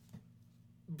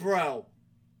 Bro.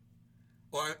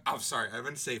 Well, I'm sorry. I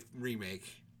meant to say remake.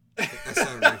 That's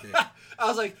not a remake. I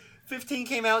was like, 15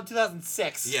 came out in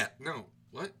 2006. Yeah. No.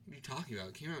 What are you talking about?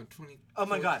 It came out in Oh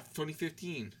my God.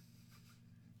 2015.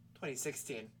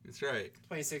 2016. That's right.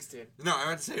 2016. No, I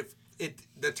meant to say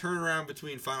the turnaround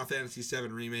between Final Fantasy VII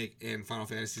Remake and Final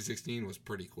Fantasy 16 was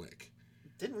pretty quick.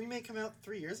 Didn't Remake come out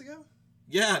 3 years ago?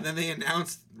 Yeah, then they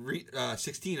announced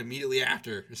 16 immediately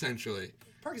after, essentially.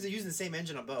 Probably because they're using the same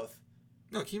engine on both.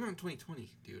 No, it came out in 2020,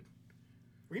 dude.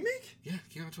 Remake? Yeah, it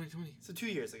came out in 2020. So 2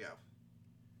 years ago.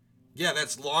 Yeah,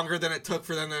 that's longer than it took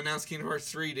for them to announce Kingdom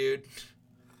Hearts 3, dude.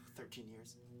 13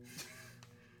 years.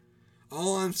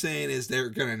 All I'm saying is they're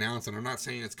going to announce it. I'm not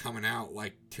saying it's coming out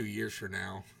 2 years from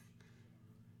now.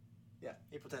 Yeah,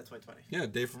 April 10th, 2020. Yeah,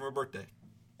 day for my birthday.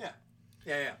 Yeah.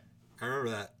 I remember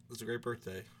that. It was a great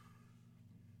birthday.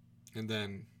 And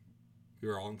then we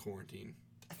were all in quarantine.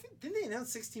 I think, didn't they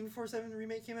announce 16 before 7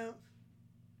 Remake came out?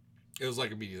 It was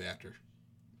immediately after.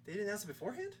 They didn't announce it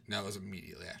beforehand? No, it was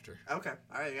immediately after. Okay.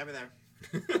 All right, you got me there.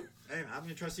 Hey, I'm going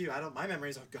to trust you. My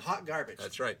memory's hot garbage.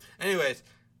 That's right. Anyways,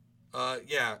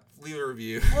 yeah, leave a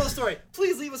review. Moral of the story,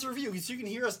 please leave us a review so you can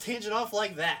hear us tangent off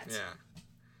like that. Yeah.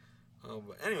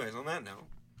 But anyways, on that note,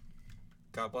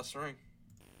 God bless the ring.